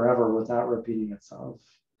way forever without repeating itself.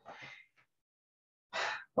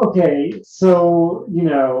 Okay, so,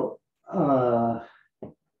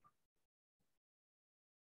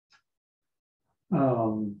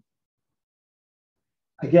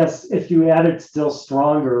 I guess if you added still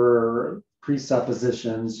stronger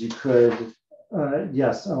presuppositions, you could,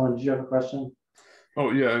 yes, Owen, do you have a question?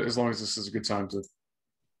 Oh yeah, as long as this is a good time to,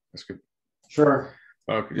 that's good. Sure.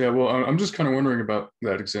 Yeah, well, I'm just kind of wondering about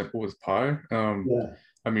that example with pi. Yeah.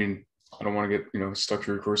 I mean, I don't want to get stuck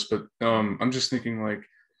here, of course, but I'm just thinking like,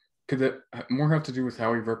 could that more have to do with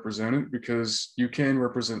how we represent it? Because you can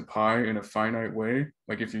represent pi in a finite way,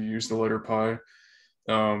 like if you use the letter pi.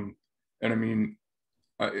 And I mean,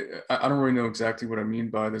 I don't really know exactly what I mean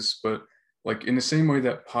by this, but like in the same way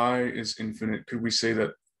that pi is infinite, could we say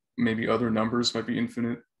that maybe other numbers might be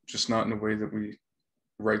infinite, just not in the way that we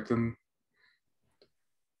write them?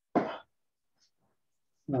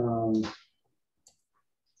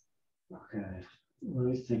 Okay, let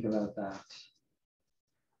me think about that.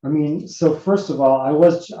 I mean, so first of all, I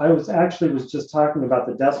was just talking about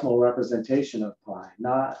the decimal representation of pi,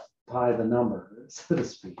 not pi the number, so to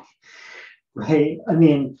speak. Right? I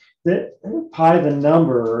mean, the pi the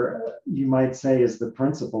number, you might say, is the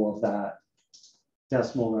principle of that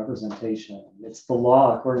decimal representation. It's the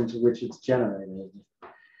law according to which it's generated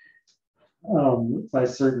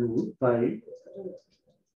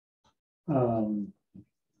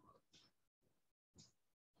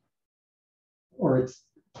or it's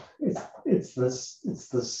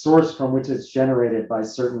the source from which it's generated by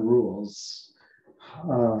certain rules.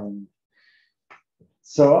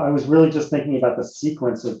 So I was really just thinking about the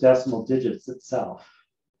sequence of decimal digits itself.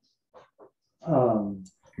 I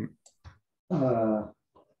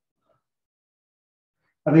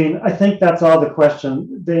mean, I think that's all the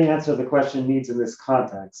answer the question needs in this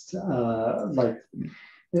context. I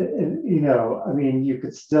mean, you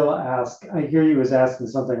could still ask, I hear you as asking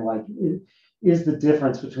something like, is the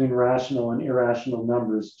difference between rational and irrational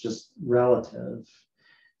numbers just relative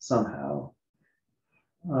somehow?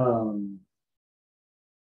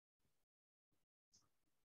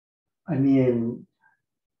 I mean,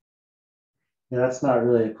 yeah, that's not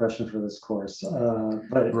really a question for this course,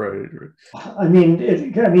 but right. I mean,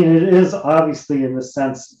 it is obviously in the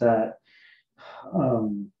sense that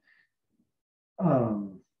the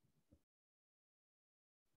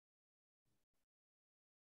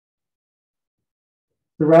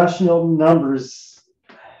rational numbers,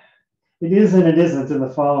 it is and it isn't in the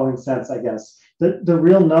following sense, I guess. The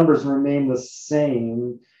real numbers remain the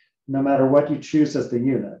same no matter what you choose as the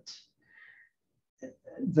unit.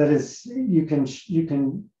 That is, you can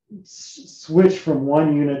switch from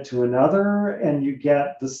one unit to another and you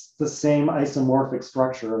get the same isomorphic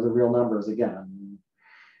structure of the real numbers again.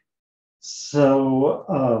 So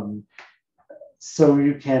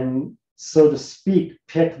you can, so to speak,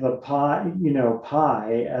 pick the pi,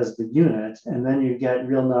 pi as the unit, and then you get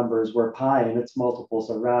real numbers where pi and its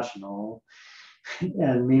multiples are rational.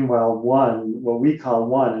 And meanwhile, one, what we call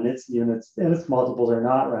one, and its units and its multiples are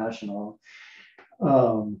not rational.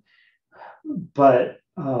 But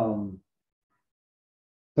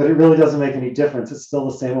it really doesn't make any difference. It's still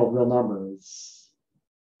the same old real numbers.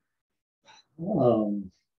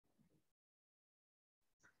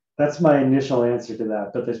 That's my initial answer to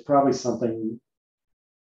that, but there's probably something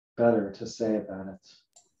better to say about it.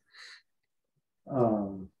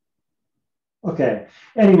 Okay.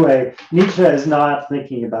 Anyway, Nietzsche is not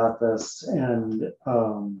thinking about this, and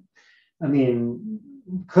I mean,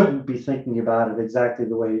 couldn't be thinking about it exactly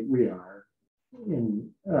the way we are.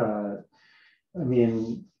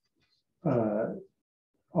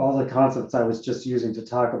 All the concepts I was just using to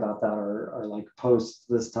talk about that are like post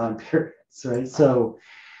this time periods, right? So,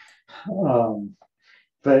 I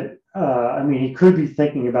mean, he could be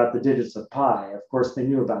thinking about the digits of pi. Of course, they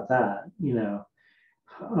knew about that,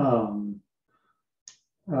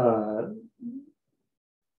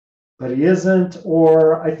 but he isn't.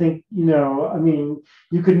 Or I think, I mean,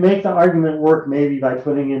 you could make the argument work maybe by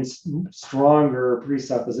putting in stronger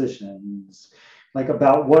presuppositions, like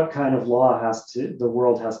about what kind of law the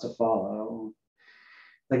world has to follow.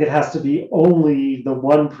 Like it has to be only the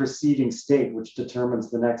one preceding state which determines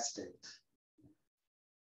the next state.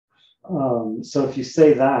 So if you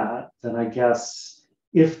say that, then I guess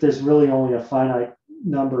if there's really only a finite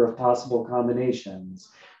number of possible combinations,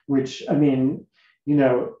 which, I mean,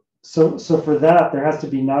 so for that, there has to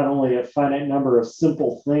be not only a finite number of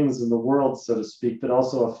simple things in the world, so to speak, but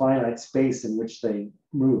also a finite space in which they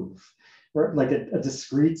move, or like a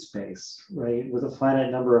discrete space, right, with a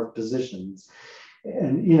finite number of positions.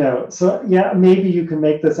 And, so yeah, maybe you can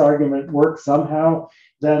make this argument work somehow.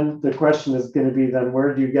 Then the question is going to be, then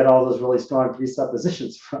where do you get all those really strong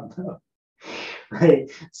presuppositions from?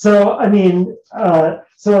 Right. So, I mean,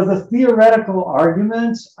 so as a theoretical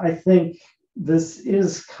argument, I think this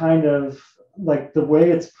is kind of like the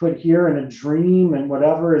way it's put here in a dream and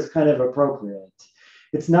whatever is kind of appropriate.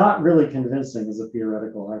 It's not really convincing as a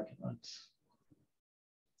theoretical argument.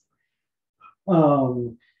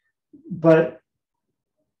 But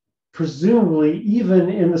presumably, even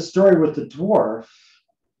in the story with the dwarf,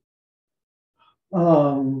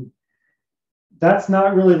 that's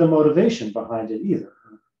not really the motivation behind it either.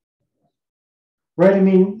 Right? I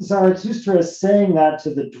mean, Zarathustra is saying that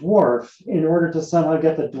to the dwarf in order to somehow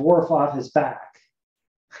get the dwarf off his back.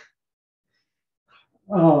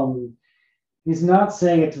 He's not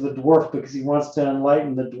saying it to the dwarf because he wants to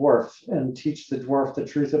enlighten the dwarf and teach the dwarf the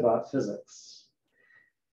truth about physics.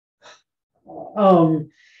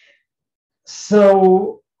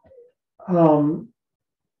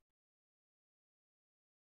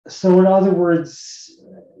 So in other words,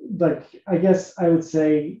 like, I guess I would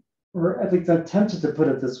say, or I think I'm tempted to put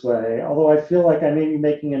it this way, although I feel like I may be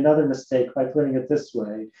making another mistake by putting it this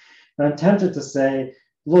way. And I'm tempted to say,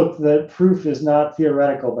 look, the proof is not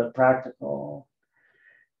theoretical, but practical.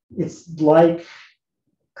 It's like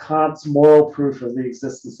Kant's moral proof of the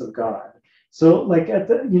existence of God. So like at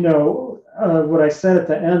the, what I said at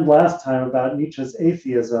the end last time about Nietzsche's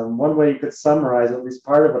atheism, one way you could summarize at least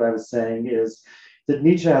part of what I was saying is that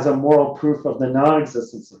Nietzsche has a moral proof of the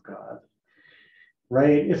non-existence of God,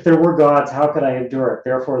 right? If there were gods, how could I endure it?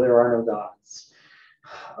 Therefore, there are no gods.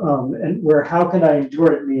 And where how can I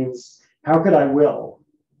endure it means, how could I will?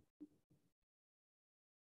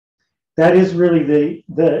 that is really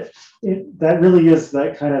that really is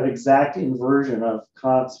that kind of exact inversion of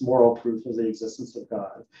Kant's moral proof of the existence of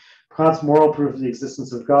God. Kant's moral proof of the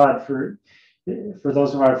existence of God, for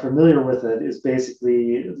those who aren't familiar with it, is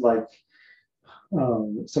basically like,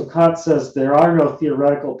 so Kant says there are no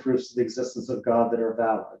theoretical proofs of the existence of God that are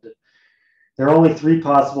valid. There are only three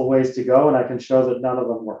possible ways to go, and I can show that none of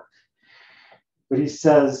them work. But he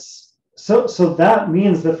says, so that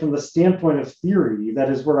means that from the standpoint of theory, that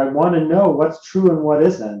is where I want to know what's true and what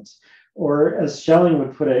isn't, or as Schelling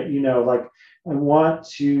would put it, like I want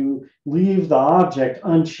to leave the object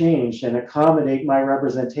unchanged and accommodate my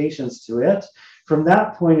representations to it. From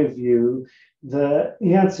that point of view, the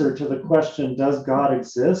answer to the question, does God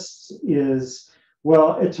exist, is,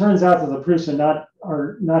 well, it turns out that the proofs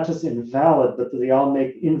are not just invalid, but that they all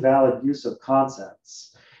make invalid use of concepts.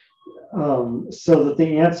 So that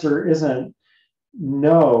the answer isn't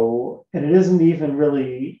no, and it isn't even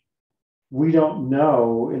really we don't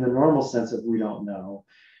know in the normal sense of we don't know.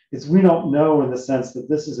 It's we don't know in the sense that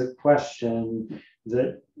this is a question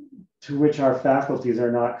that to which our faculties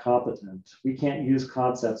are not competent. We can't use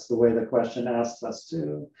concepts the way the question asks us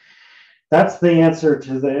to. That's the answer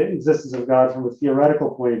to the existence of God from a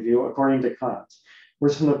theoretical point of view, according to Kant.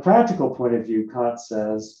 Whereas from the practical point of view, Kant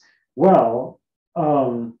says, well,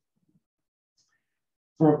 from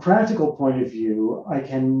a practical point of view, I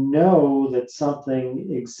can know that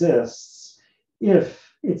something exists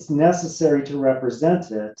if it's necessary to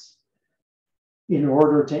represent it in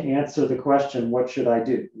order to answer the question, what should I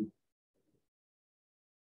do?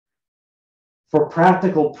 For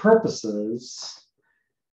practical purposes,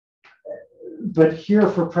 but here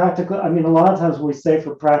for practical, I mean, a lot of times when we say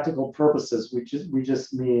for practical purposes, we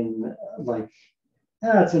just mean like,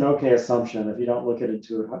 it's an okay assumption. If you don't look at it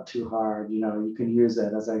too hard, you can use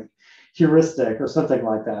it as a heuristic or something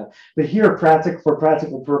like that. But here, for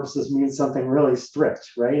practical purposes means something really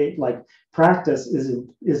strict, right? Like practice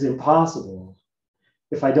is impossible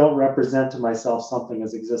if I don't represent to myself something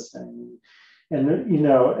as existing. And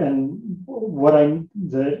and what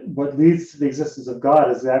leads to the existence of God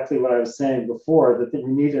is exactly what I was saying before, that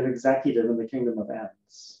we need an executive in the kingdom of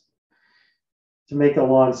ends. To make a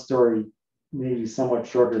long story maybe somewhat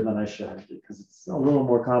shorter than I should, because it's a little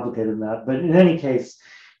more complicated than that. But in any case,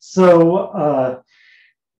 so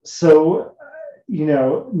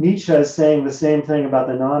Nietzsche is saying the same thing about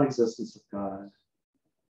the non-existence of God.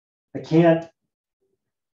 I can't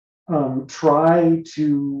try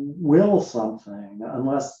to will something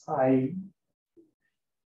unless I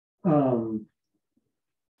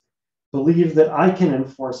believe that I can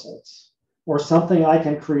enforce it, or something I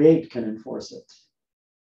can create can enforce it.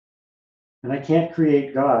 And I can't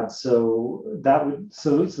create God, so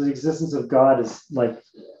the existence of God is like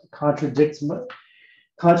contradicts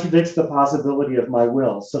the possibility of my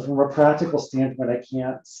will. So from a practical standpoint, I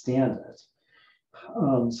can't stand it.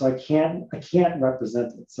 So I can't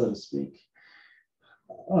represent it, so to speak.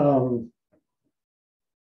 And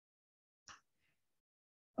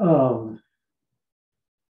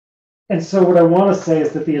so what I want to say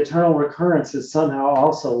is that the eternal recurrence is somehow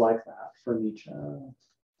also like that for Nietzsche.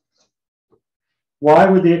 Why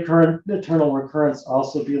would the eternal recurrence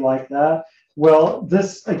also be like that? Well,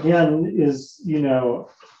 this again is,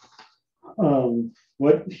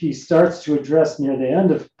 what he starts to address near the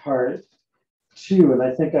end of part 2, and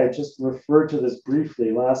I think I just referred to this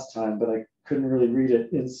briefly last time, but I couldn't really read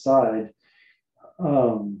it inside.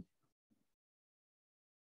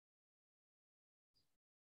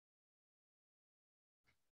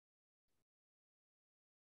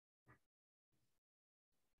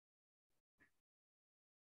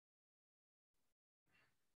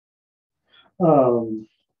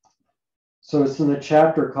 So it's in the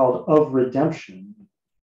chapter called Of Redemption.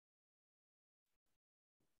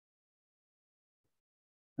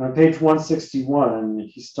 On page 161,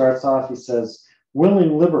 he starts off, he says,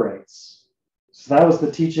 willing liberates. So that was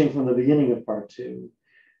the teaching from the beginning of part 2.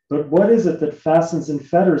 But what is it that fastens and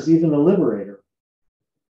fetters even the liberator?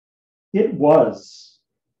 It was.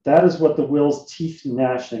 That is what the will's teeth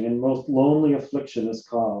gnashing and most lonely affliction is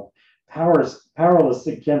called. Powerless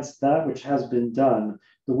against that which has been done.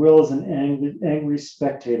 The will is an angry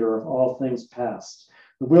spectator of all things past.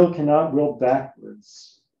 The will cannot will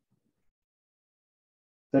backwards.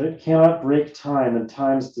 That it cannot break time and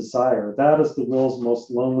time's desire. That is the will's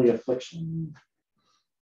most lonely affliction.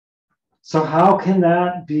 So how can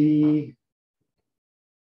that be?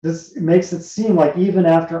 This makes it seem like even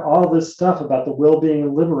after all this stuff about the will being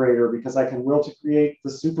a liberator, because I can will to create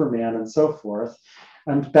the Superman and so forth,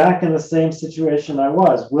 I'm back in the same situation I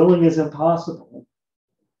was. Willing is impossible.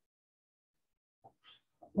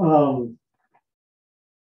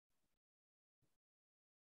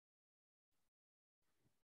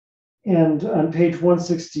 And on page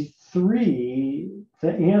 163,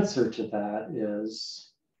 the answer to that is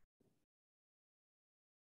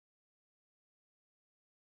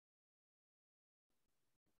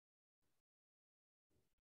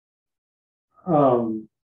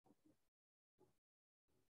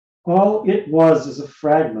all it was is a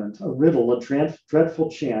fragment, a riddle, a dreadful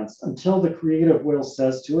chance, until the creative will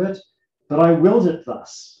says to it, but I willed it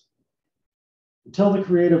thus. Until the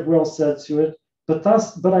creative will said to it, but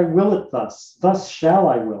I will it thus shall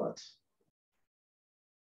I will it.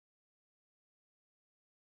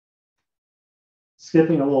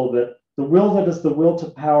 Skipping a little bit, the will that is the will to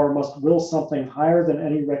power must will something higher than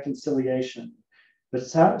any reconciliation.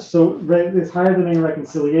 It's higher than any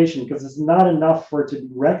reconciliation because it's not enough for it to be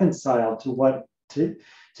reconciled to what to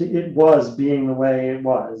it was being the way it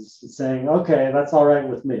was. It's saying, okay, that's all right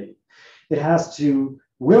with me. It has to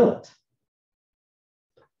will it.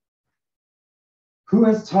 Who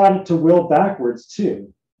has taught it to will backwards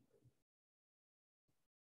too?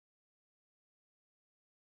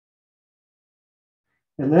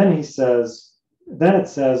 And then it says,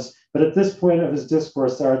 but at this point of his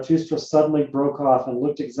discourse, Zarathustra suddenly broke off and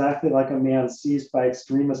looked exactly like a man seized by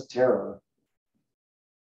extremist terror.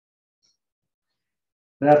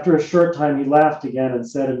 But after a short time, he laughed again and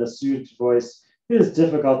said in a soothed voice, "It is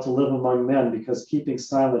difficult to live among men because keeping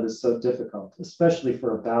silent is so difficult, especially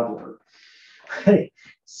for a babbler." Right?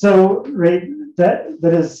 So, right,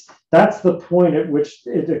 that's the point at which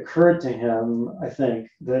it occurred to him, I think,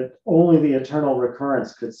 that only the eternal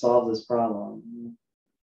recurrence could solve this problem.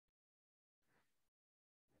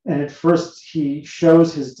 And at first, he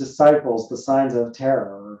shows his disciples the signs of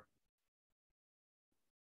terror,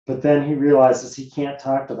 but then he realizes he can't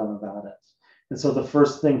talk to them about it. And so the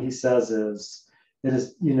first thing he says is, it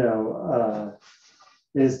is, it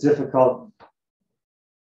is difficult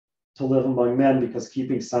to live among men because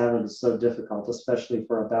keeping silent is so difficult, especially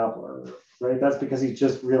for a babbler, right? That's because he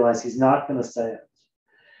just realized he's not going to say it.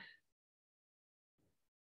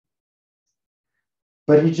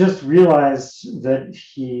 But he just realized that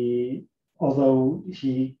although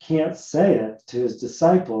he can't say it to his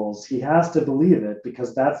disciples, he has to believe it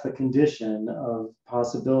because that's the condition of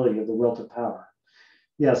possibility of the will to power.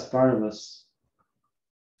 Yes, Barnabas.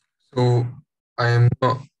 So I am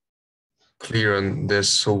not clear on this.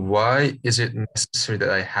 So why is it necessary that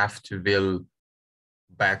I have to will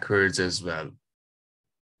backwards as well?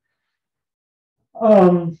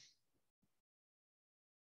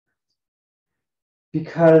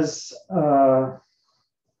 Because okay,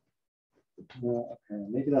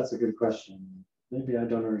 maybe that's a good question. Maybe I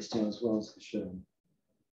don't understand as well as I should.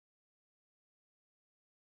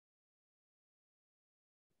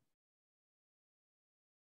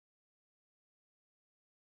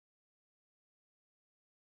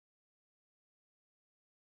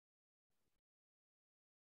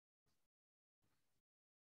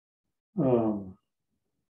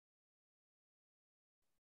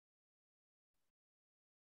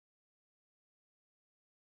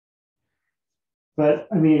 But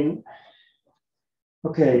I mean,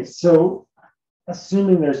 okay, so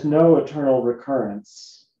assuming there's no eternal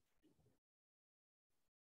recurrence,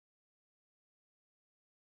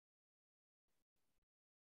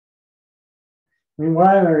 I mean,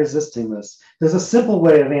 why am I resisting this? There's a simple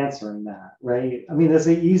way of answering that, right? I mean, there's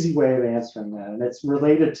an easy way of answering that, and it's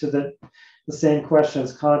related to the same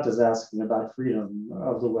questions Kant is asking about freedom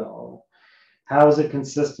of the will. How is it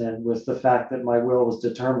consistent with the fact that my will was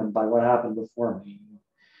determined by what happened before me?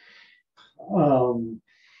 I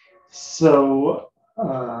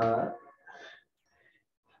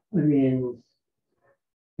mean,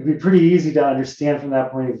 it'd be pretty easy to understand from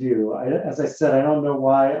that point of view. As I said, I don't know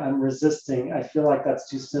why I'm resisting. I feel like that's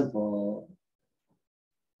too simple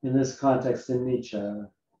in this context in Nietzsche.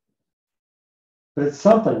 But it's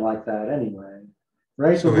something like that anyway,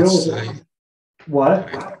 right? So the will it's is like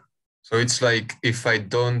what? So it's like if I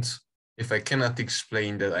cannot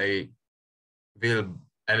explain that I will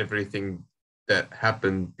everything that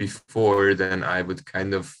happened before, then I would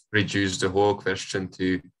kind of reduce the whole question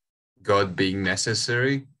to God being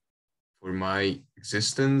necessary for my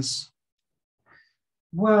existence.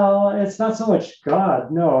 Well, it's not so much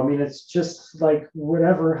God. No, I mean, it's just like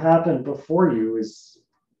whatever happened before you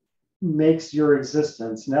makes your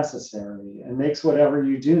existence necessary and makes whatever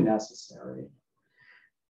you do necessary.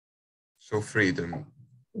 So freedom.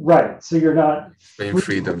 Right. So you're not explain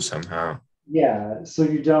freedom somehow. Yeah. So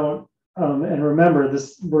you don't. And remember,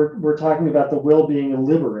 this we're talking about the will being a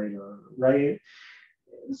liberator, right?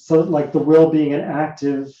 So like the will being an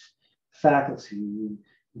active faculty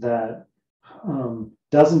that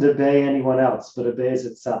doesn't obey anyone else but obeys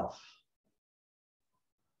itself.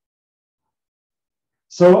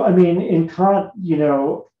 So, I mean, in Kant,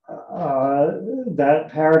 that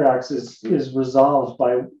paradox is resolved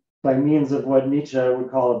by means of what Nietzsche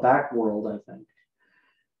would call a back world, I think.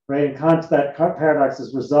 Right? In Kant, that paradox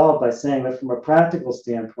is resolved by saying that from a practical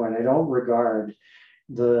standpoint, I don't regard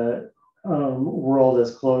the world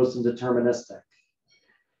as closed and deterministic.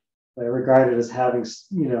 I regard it as having,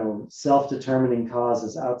 self-determining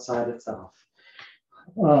causes outside itself.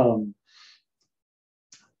 Um,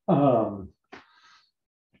 um,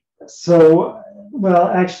 So, well,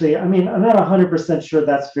 actually, I mean, I'm not 100% sure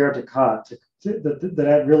that's fair to Kant,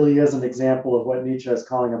 that really is an example of what Nietzsche is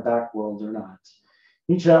calling a back world or not.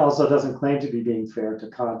 Nietzsche also doesn't claim to be being fair to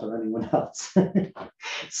Kant or anyone else.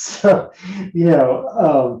 So,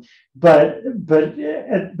 but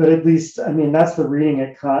at least, I mean, that's the reading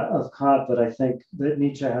of Kant that I think that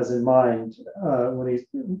Nietzsche has in mind when he's,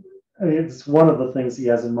 I mean, it's one of the things he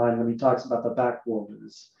has in mind when he talks about the back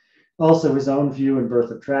worlders. Also his own view in Birth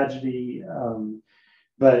of Tragedy,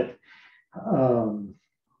 but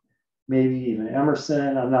maybe even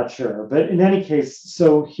Emerson, I'm not sure. But in any case,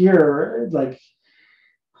 so here, like,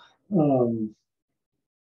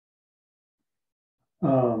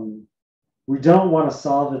 we don't want to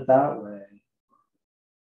solve it that way.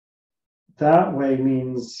 That way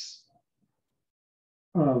means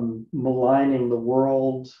maligning the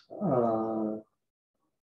world,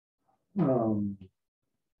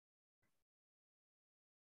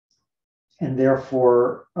 and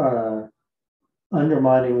therefore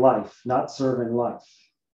undermining life, not serving life.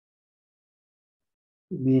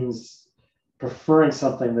 It means preferring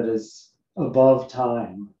something that is above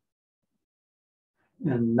time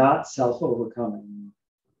and not self-overcoming.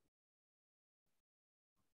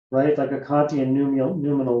 Right? Like a Kantian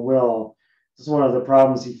noumenal will. This is one of the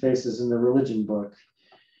problems he faces in the religion book.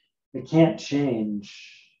 It can't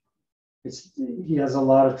change. He has a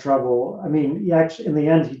lot of trouble. I mean, he actually, in the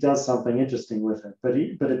end, he does something interesting with it, but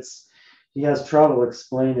he has trouble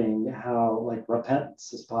explaining how, like,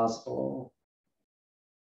 repentance is possible.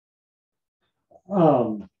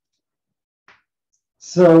 But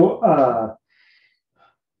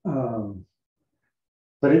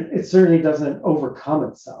it certainly doesn't overcome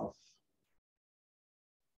itself.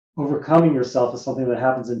 Overcoming yourself is something that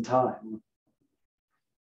happens in time.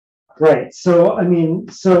 Right. So, I mean,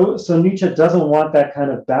 so Nietzsche doesn't want that kind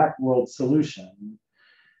of back world solution,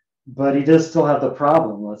 but he does still have the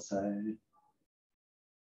problem, let's say.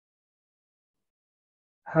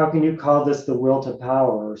 How can you call this the will to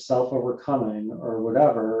power or self-overcoming or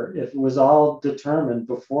whatever if it was all determined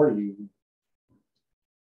before you?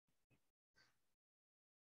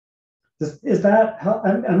 Is that,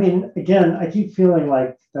 I mean, again, I keep feeling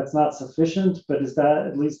like that's not sufficient, but is that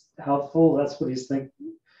at least helpful? That's what he's thinking.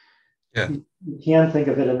 Yeah. You can think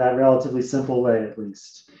of it in that relatively simple way, at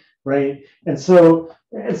least, right? And so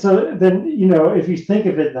then, if you think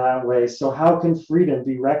of it that way, so how can freedom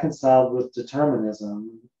be reconciled with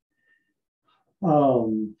determinism?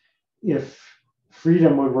 If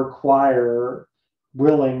freedom would require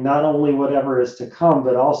willing not only whatever is to come,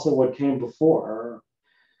 but also what came before.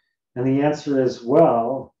 And the answer is,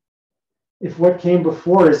 well, if what came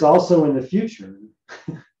before is also in the future,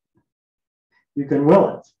 you can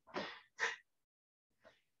will it.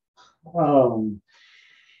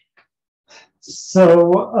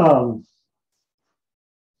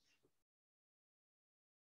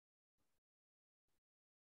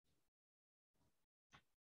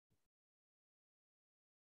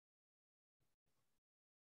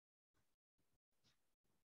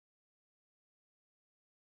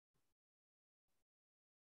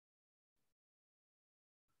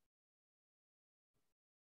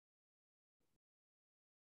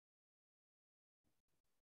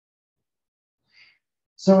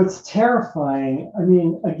 So it's terrifying. I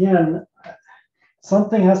mean, again,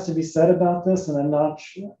 something has to be said about this, and I'm not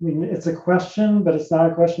sure. I mean, it's a question, but it's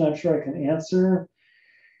not a question I'm sure I can answer.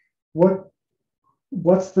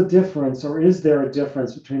 What's the difference, or is there a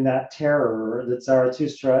difference between that terror that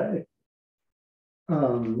Zarathustra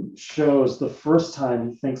shows the first time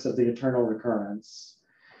he thinks of the eternal recurrence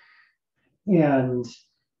and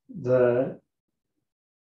the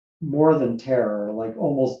more than terror, like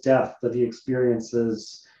almost death, that he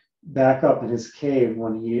experiences back up in his cave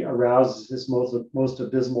when he arouses his most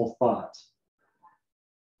abysmal thought?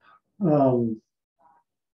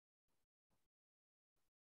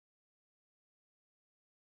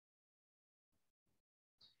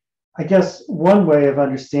 I guess one way of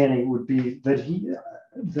understanding would be that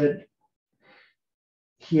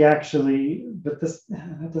he actually, but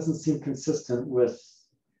that doesn't seem consistent with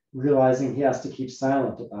realizing he has to keep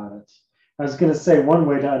silent about it. I was going to say one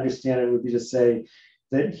way to understand it would be to say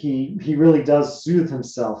that he really does soothe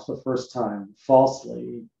himself the first time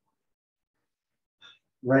falsely,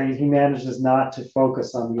 right? He manages not to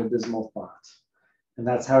focus on the abysmal thought, and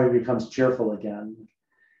that's how he becomes cheerful again.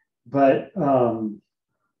 But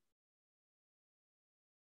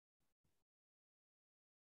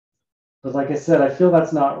like I said, I feel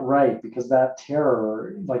that's not right, because that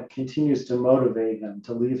terror like continues to motivate him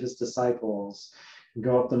to leave his disciples and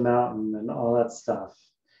go up the mountain and all that stuff.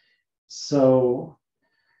 So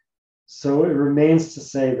it remains to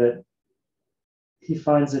say that he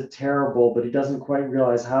finds it terrible, but he doesn't quite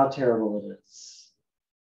realize how terrible it is.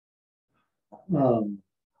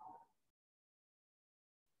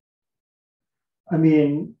 I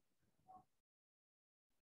mean,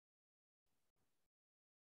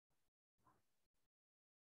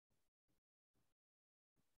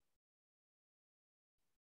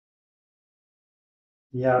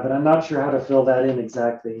 yeah, but I'm not sure how to fill that in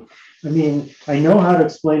exactly. I mean, I know how to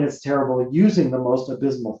explain it's terrible using the most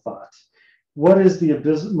abysmal thought. What is the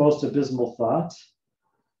most abysmal thought?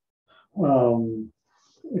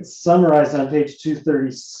 It's summarized on page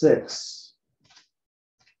 236.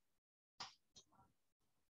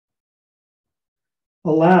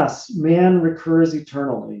 Alas, man recurs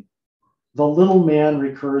eternally. The little man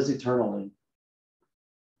recurs eternally.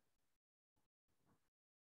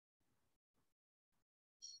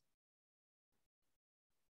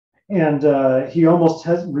 And he almost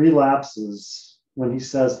relapses when he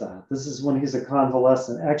says that. This is when he's a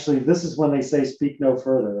convalescent. Actually, this is when they say, speak no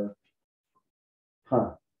further.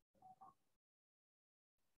 Huh.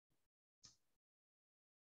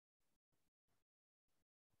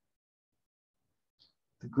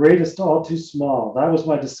 The greatest all too small, that was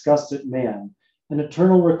my disgust at man. An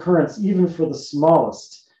eternal recurrence even for the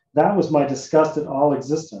smallest, that was my disgust at all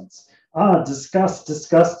existence. Ah, disgust,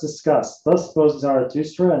 disgust, disgust. Thus spoke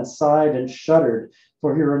Zarathustra, and sighed and shuddered,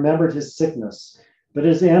 for he remembered his sickness. But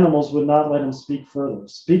his animals would not let him speak further.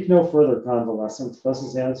 Speak no further, convalescent. Thus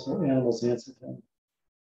his animals answered him.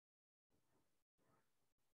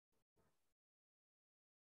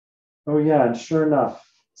 Oh yeah, and sure enough,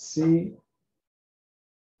 see,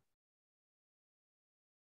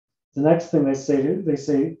 the next thing they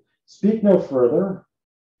say, speak no further,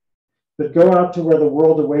 but go out to where the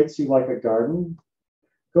world awaits you like a garden.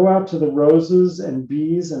 Go out to the roses and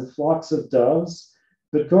bees and flocks of doves,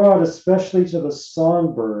 but go out especially to the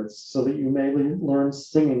songbirds so that you may learn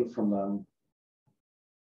singing from them.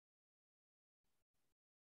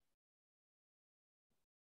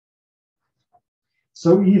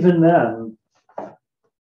 So even then,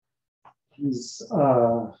 he's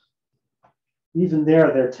even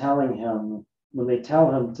there, they're telling him, when they tell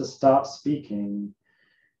him to stop speaking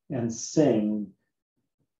and sing,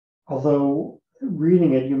 although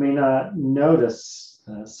reading it, you may not notice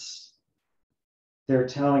this, they're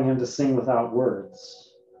telling him to sing without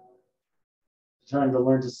words, trying to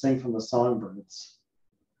learn to sing from the songbirds.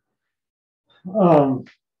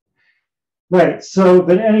 Right. So,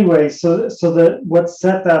 but anyway, so that what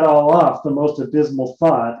set that all off, the most abysmal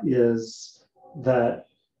thought, is that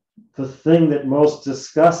the thing that most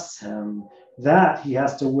disgusts him, that he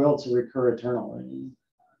has to will to recur eternally.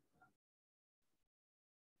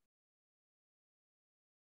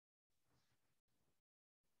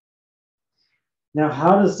 Now,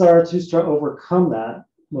 how does Zarathustra overcome that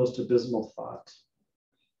most abysmal thought?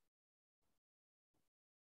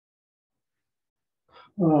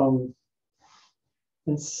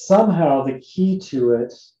 And somehow the key to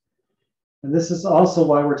it, and this is also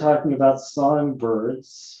why we're talking about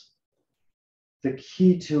songbirds, the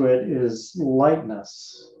key to it is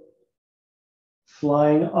lightness,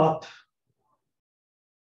 flying up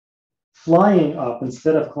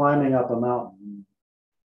instead of climbing up a mountain,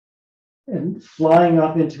 and flying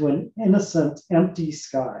up into an innocent, empty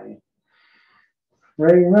sky.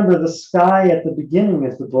 Right? Remember, the sky at the beginning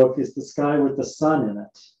of the book is the sky with the sun in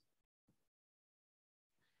it.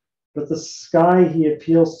 But the sky he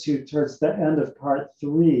appeals to towards the end of part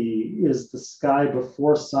 3 is the sky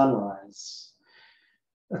before sunrise,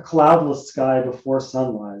 a cloudless sky before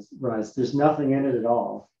sunrise. There's nothing in it at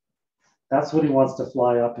all. That's what he wants to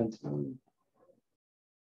fly up into.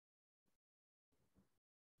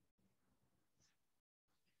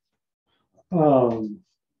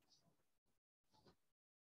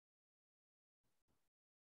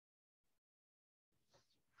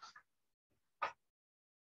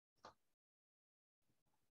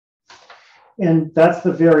 And that's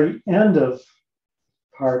the very end of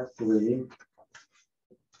part 3.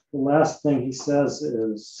 The last thing he says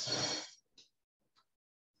is,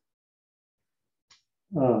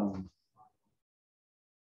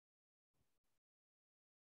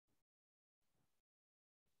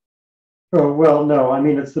 Oh, well, no, I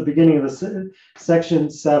mean, it's the beginning of section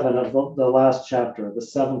 7 of the last chapter, the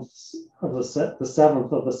seventh of the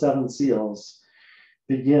seventh of the seven seals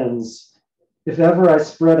begins. If ever I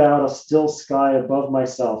spread out a still sky above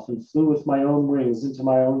myself and flew with my own wings into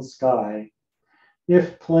my own sky,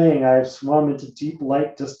 if playing I have swum into deep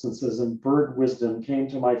light distances and bird wisdom came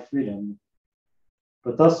to my freedom.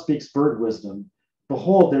 But thus speaks bird wisdom.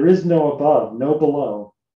 Behold, there is no above, no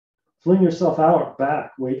below. Fling yourself out,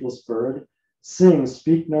 back, weightless bird. Sing,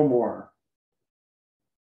 speak no more.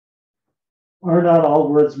 Are not all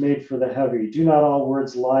words made for the heavy? Do not all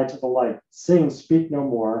words lie to the light? Sing, speak no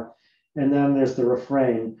more. And then there's the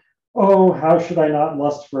refrain. Oh, how should I not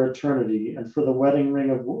lust for eternity and for the wedding ring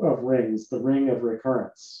of rings, the ring of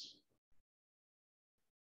recurrence?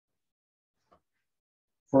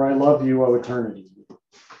 For I love you, O eternity.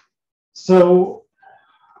 So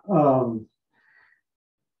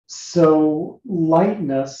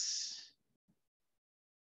lightness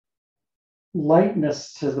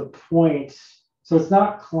to the point, so it's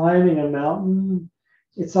not climbing a mountain,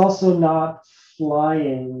 it's also not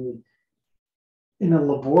flying in a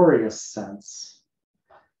laborious sense.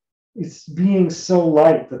 It's being so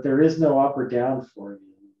light that there is no up or down for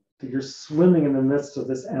you, that you're swimming in the midst of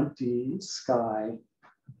this empty sky.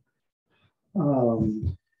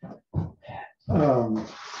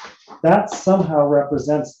 That somehow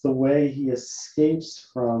represents the way he escapes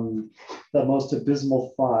from the most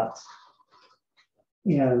abysmal thought.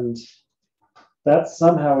 And that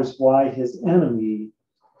somehow is why his enemy,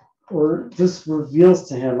 or this reveals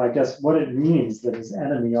to him, I guess, what it means that his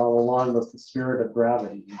enemy all along was the spirit of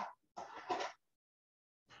gravity.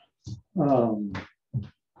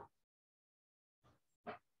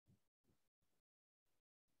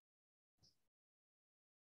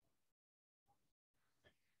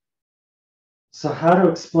 So how to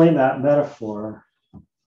explain that metaphor?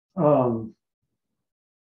 So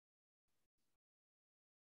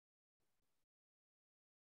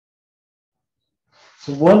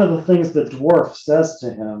one of the things the dwarf says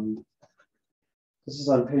to him, this is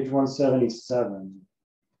on page 177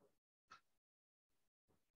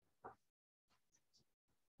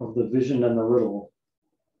 of The Vision and the Riddle.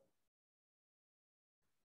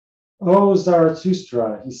 "O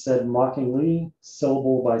Zarathustra," he said mockingly,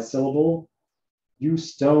 syllable by syllable, "you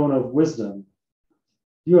stone of wisdom,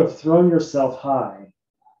 you have thrown yourself high,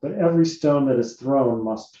 but every stone that is thrown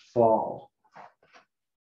must fall."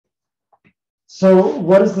 So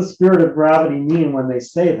what does the spirit of gravity mean when they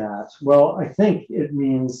say that? Well, I think it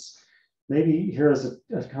means, maybe here's a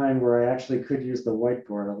time where I actually could use the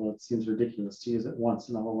whiteboard, although it seems ridiculous to use it once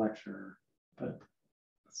in a whole lecture, but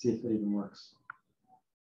let's see if it even works.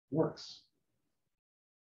 Works.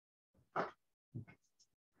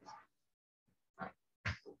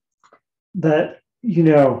 That,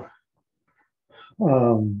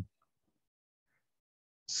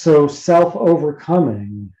 so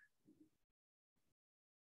self-overcoming,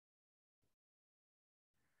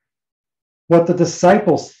 what the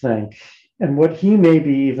disciples think, and what he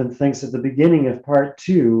maybe even thinks at the beginning of part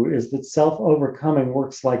 2, is that self-overcoming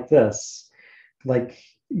works like this. Like,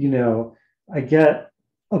 I get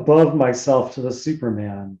above myself to the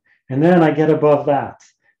Superman, and then I get above that,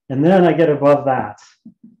 and then I get above that.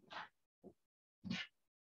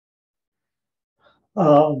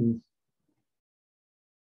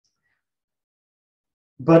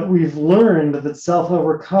 But we've learned that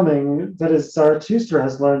self-overcoming, that is, Zarathustra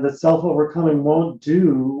has learned that self-overcoming won't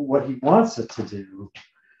do what he wants it to do,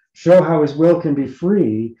 show how his will can be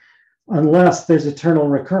free, unless there's eternal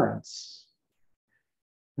recurrence.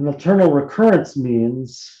 And eternal recurrence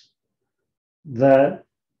means that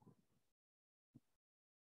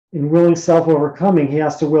in willing self-overcoming, he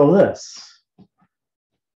has to will this.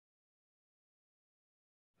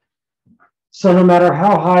 So no matter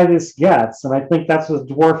how high this gets, and I think that's what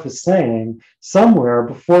the dwarf is saying, somewhere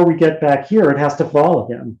before we get back here, it has to fall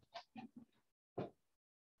again.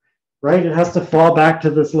 Right? It has to fall back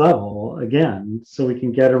to this level again, so we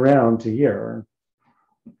can get around to here.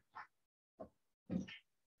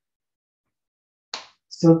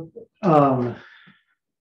 So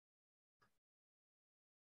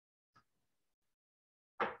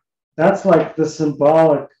that's like the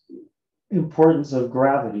symbolic importance of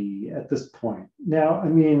gravity at this point. Now, I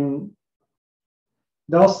mean,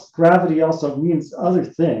 gravity also means other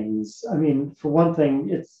things. I mean, for one thing,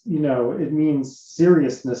 it's, it means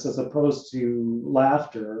seriousness as opposed to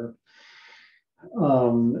laughter.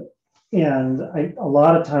 And a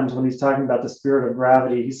lot of times when he's talking about the spirit of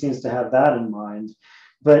gravity, he seems to have that in mind.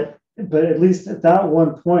 But at least at that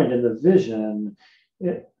one point in the vision,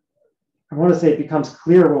 I want to say it becomes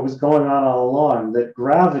clear what was going on all along, that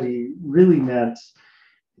gravity really meant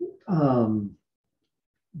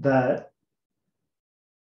that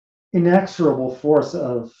inexorable force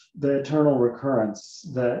of the eternal recurrence,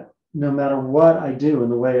 that no matter what I do in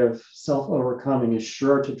the way of self-overcoming is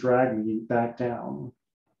sure to drag me back down.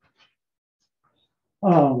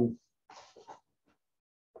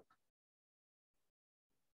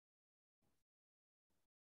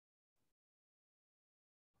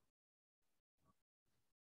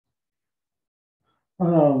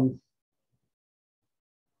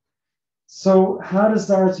 So how does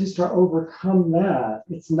Zarathustra overcome that?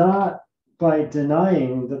 It's not by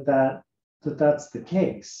denying that that's the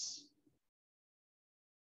case.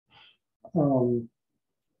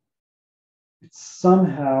 It's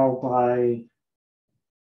somehow by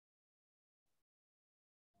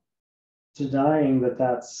denying that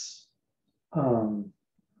that's a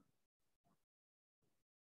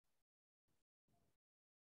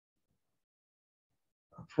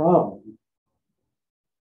problem.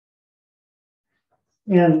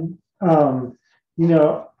 And I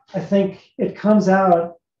think it comes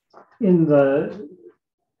out in the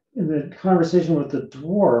conversation with the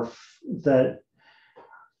dwarf that,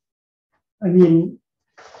 I mean,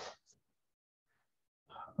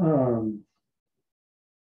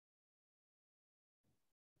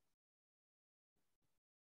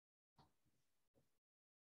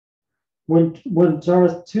 when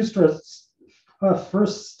Zarathustra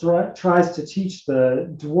first tries to teach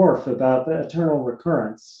the dwarf about the eternal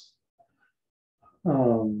recurrence,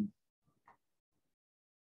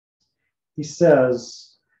 he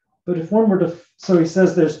says, but if one were to, so he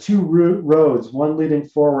says there's two roads, one leading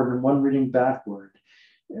forward and one leading backward,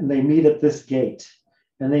 and they meet at this gate,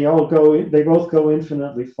 and they both go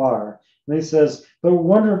infinitely far. And he says, but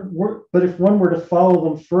if one were to follow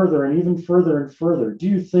them further and even further and further, do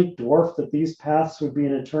you think, dwarf, that these paths would be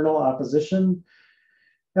in eternal opposition?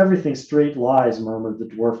 Everything straight lies, murmured the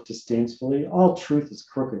dwarf disdainfully. All truth is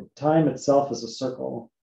crooked. Time itself is a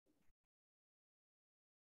circle.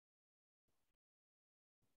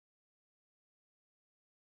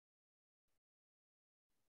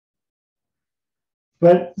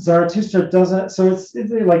 But Zarathustra doesn't, so it's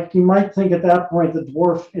like you might think at that point the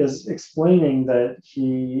dwarf is explaining that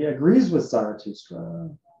he agrees with Zarathustra,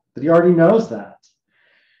 but he already knows that.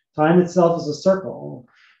 Time itself is a circle.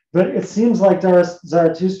 But it seems like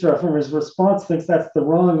Zarathustra, from his response, thinks that's the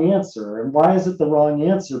wrong answer. And why is it the wrong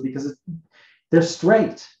answer? Because they're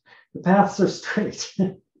straight. The paths are straight.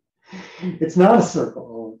 It's not a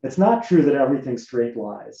circle. It's not true that everything straight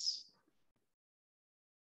lies.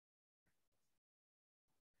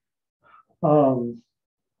 The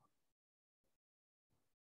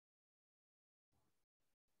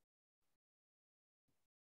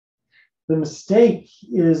mistake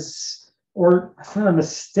is, or it's not a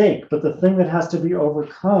mistake, but the thing that has to be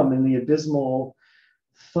overcome in the abysmal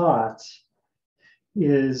thought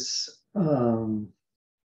is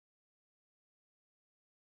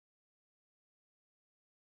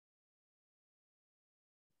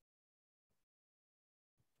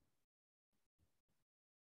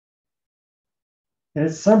and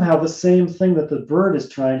it's somehow the same thing that the bird is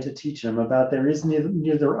trying to teach him about there is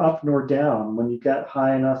neither up nor down when you get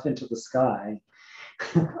high enough into the sky.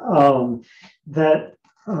 That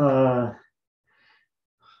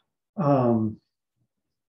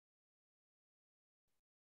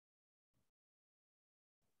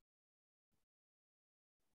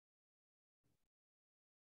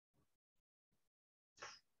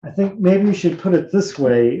I think maybe we should put it this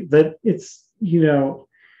way, that it's,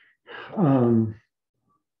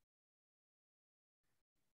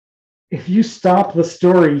 if you stop the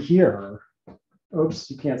story here,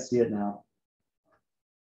 oops, you can't see it now.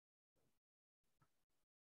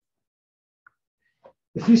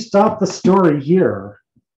 If you stop the story here,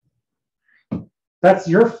 that's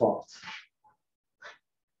your fault.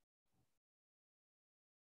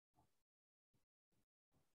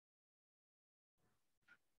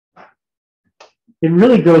 It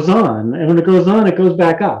really goes on, and when it goes on, it goes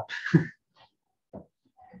back up.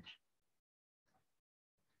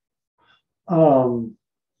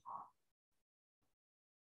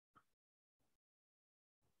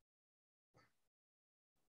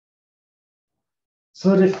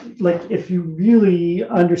 So that if you really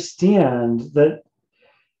understand that,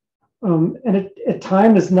 and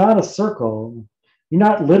time is not a circle, you're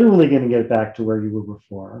not literally going to get back to where you were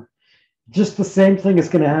before. Just the same thing is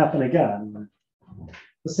going to happen again.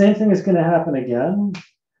 The same thing is going to happen again,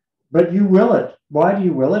 but you will it. Why do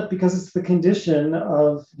you will it? Because it's the condition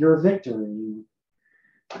of your victory.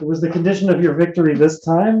 It was the condition of your victory this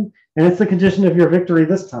time, and it's the condition of your victory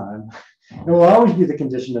this time. It will always be the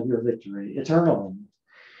condition of your victory, eternally.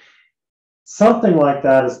 something like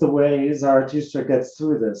that is the way Zarathustra gets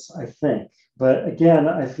through this, I think. But again,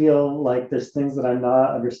 I feel like there's things that I'm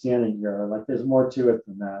not understanding here. Like there's more to it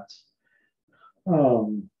than that.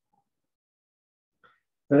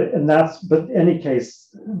 But in any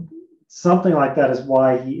case, something like that is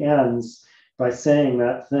why he ends by saying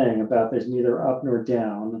that thing about there's neither up nor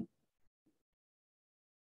down,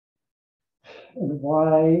 and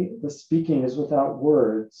why the speaking is without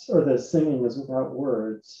words, or the singing is without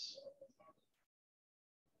words.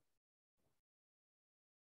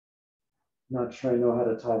 Not sure I know how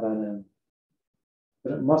to tie that in,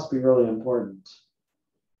 but it must be really important.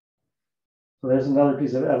 So there's another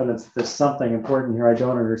piece of evidence that there's something important here I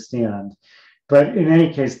don't understand. But in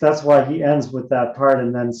any case, that's why he ends with that part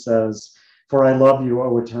and then says, "For I love you,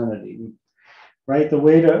 O eternity." Right? The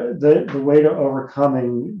way to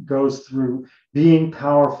overcoming goes through being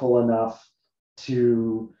powerful enough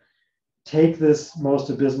to take this most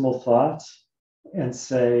abysmal thought and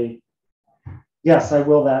say, "Yes, I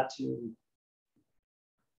will that too."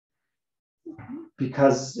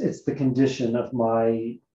 Because it's the condition of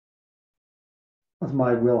my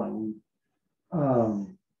willing.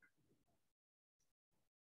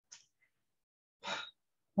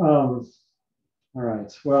 All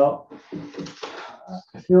right. Well,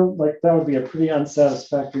 I feel like that would be a pretty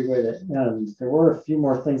unsatisfactory way to end. There were a few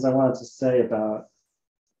more things I wanted to say about.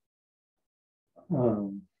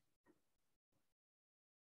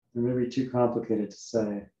 They may be too complicated to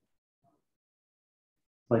say.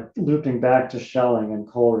 Like looping back to Schelling and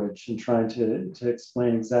Coleridge and trying to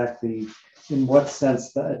explain exactly in what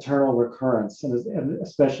sense the eternal recurrence, and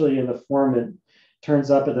especially in the form it turns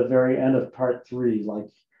up at the very end of part 3, like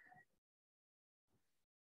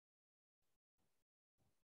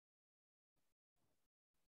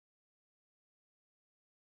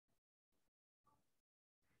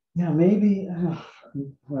maybe,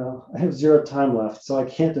 well, I have 0 time left, so I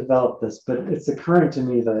can't develop this, but it's occurring to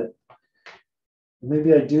me that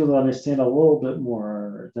maybe I do understand a little bit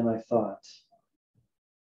more than I thought.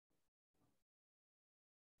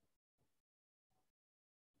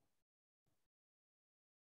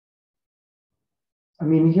 I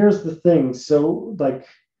mean, here's the thing. So, like,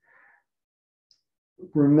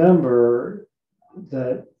 remember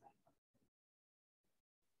that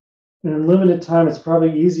in limited time, it's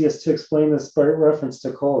probably easiest to explain this by reference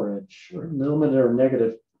to Coleridge, or limited or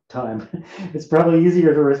negative time. It's probably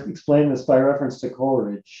easier to explain this by reference to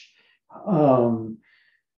Coleridge.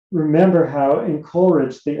 Remember how in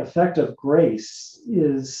Coleridge, the effect of grace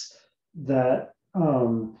is that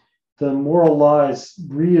the moral law is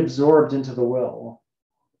reabsorbed into the will.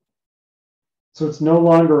 So it's no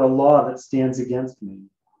longer a law that stands against me.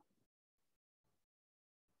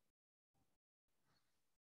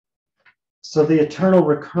 So the eternal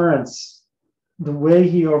recurrence, the way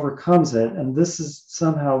he overcomes it, and this is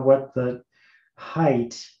somehow what the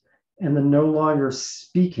height and the no longer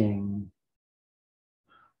speaking,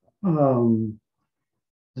 the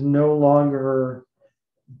no longer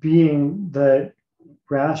being the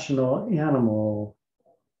rational animal,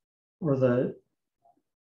 or the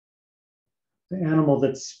animal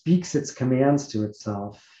that speaks its commands to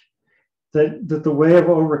itself, that the way of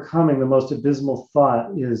overcoming the most abysmal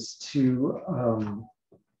thought is to,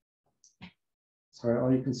 sorry,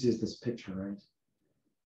 all you can see is this picture, right?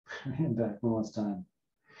 And back one last time.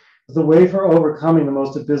 The way for overcoming the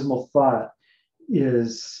most abysmal thought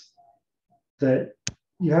is that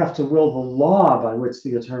you have to will the law by which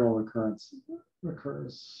the eternal recurrence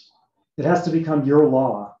occurs. It has to become your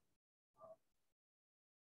law.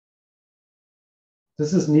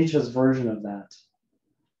 This is Nietzsche's version of that.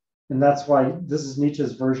 And that's why this is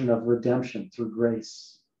Nietzsche's version of redemption through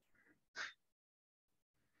grace.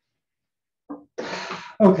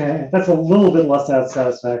 Okay, that's a little bit less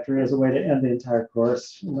satisfactory as a way to end the entire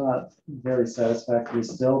course. Not very satisfactory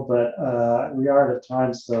still, but we are out of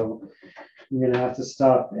time, so we're going to have to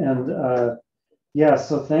stop. And yeah,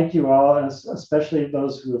 so thank you all, and especially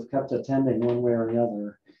those who have kept attending one way or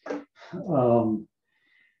another.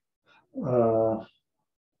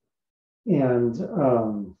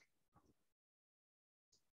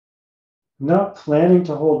 Not planning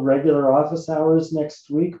to hold regular office hours next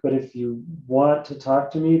week, but if you want to talk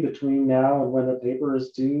to me between now and when the paper is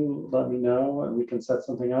due, let me know and we can set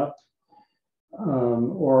something up.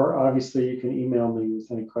 Or obviously you can email me with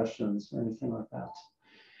any questions or anything like that.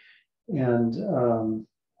 And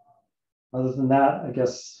other than that, I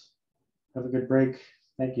guess have a good break.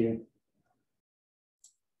 Thank you.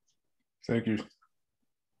 Thank you.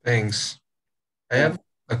 Thanks. I have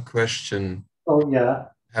a question. Oh, yeah.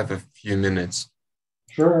 Have a few minutes.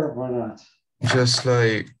 Sure, why not? Just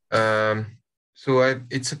like,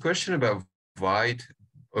 it's a question about provide,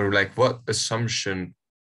 or like what assumption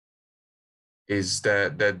is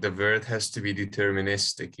that the world has to be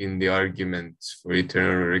deterministic in the argument for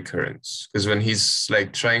eternal recurrence? Because when he's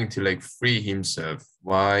like trying to like free himself,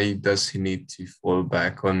 why does he need to fall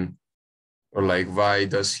back on, or like why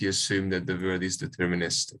does he assume that the world is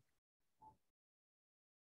deterministic?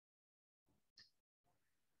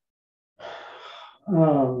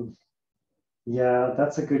 Yeah,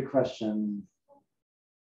 that's a good question.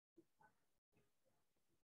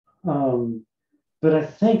 But I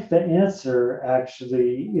think the answer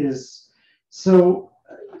actually is, so,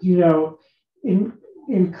 you know, in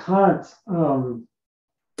Kant,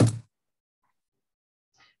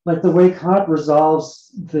 like the way Kant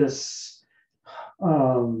resolves this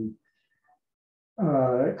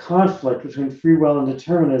conflict between free will and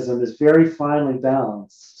determinism is very finely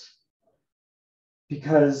balanced,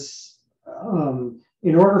 because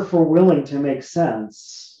in order for willing to make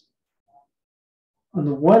sense, on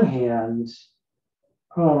the one hand,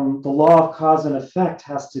 the law of cause and effect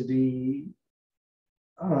has to be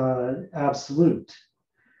absolute,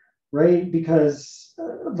 right? Because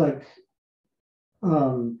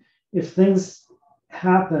if things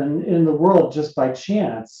happen in the world just by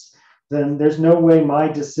chance, then there's no way my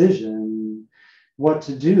decision what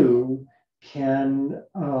to do can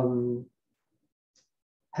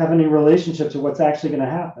have any relationship to what's actually going to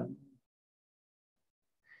happen.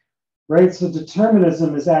 Right? So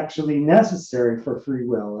determinism is actually necessary for free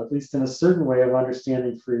will, at least in a certain way of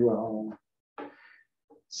understanding free will.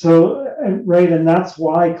 So, right, and that's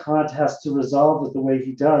why Kant has to resolve it the way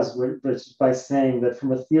he does, which is by saying that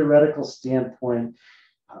from a theoretical standpoint,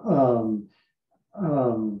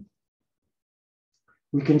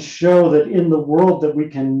 we can show that in the world that we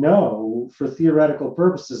can know for theoretical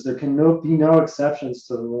purposes, there can be no exceptions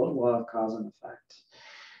to the law of cause and effect.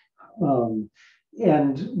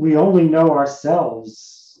 And we only know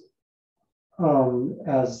ourselves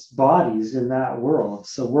as bodies in that world.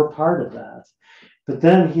 So we're part of that. But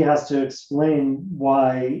then he has to explain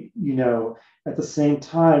why, at the same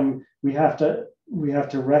time, we have to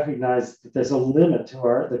recognize that there's a limit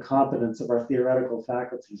to the competence of our theoretical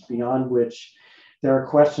faculties, beyond which there are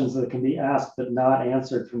questions that can be asked but not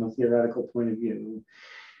answered from a theoretical point of view.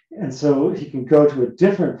 And so he can go to a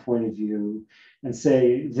different point of view and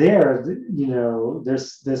say, there's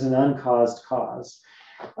an uncaused cause.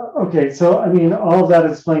 Okay, so I mean, all of that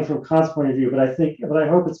is explained from Kant's point of view, but I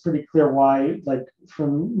hope it's pretty clear why, like,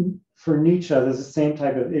 for Nietzsche, there's the same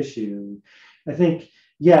type of issue. I think,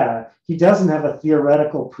 yeah, he doesn't have a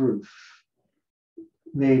theoretical proof,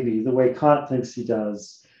 maybe the way Kant thinks he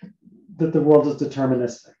does, that the world is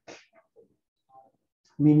deterministic.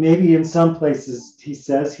 I mean, maybe in some places he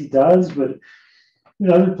says he does, but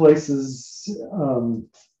in other places,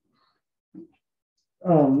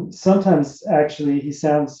 sometimes actually he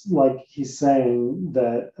sounds like he's saying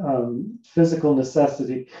that physical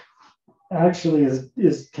necessity actually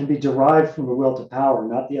can be derived from the will to power,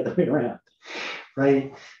 not the other way around,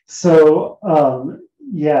 right? So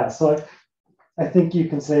so I think you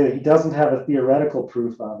can say that he doesn't have a theoretical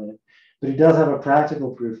proof of it, but he does have a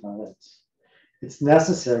practical proof of it. It's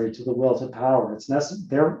necessary to the will to power. It's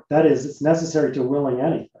necessary to willing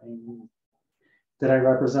anything that I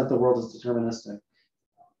represent the world as deterministic.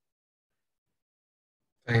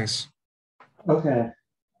 Thanks. Okay.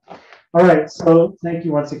 All right. So thank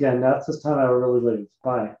you once again. That's this time I will really leave.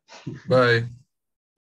 Bye. Bye.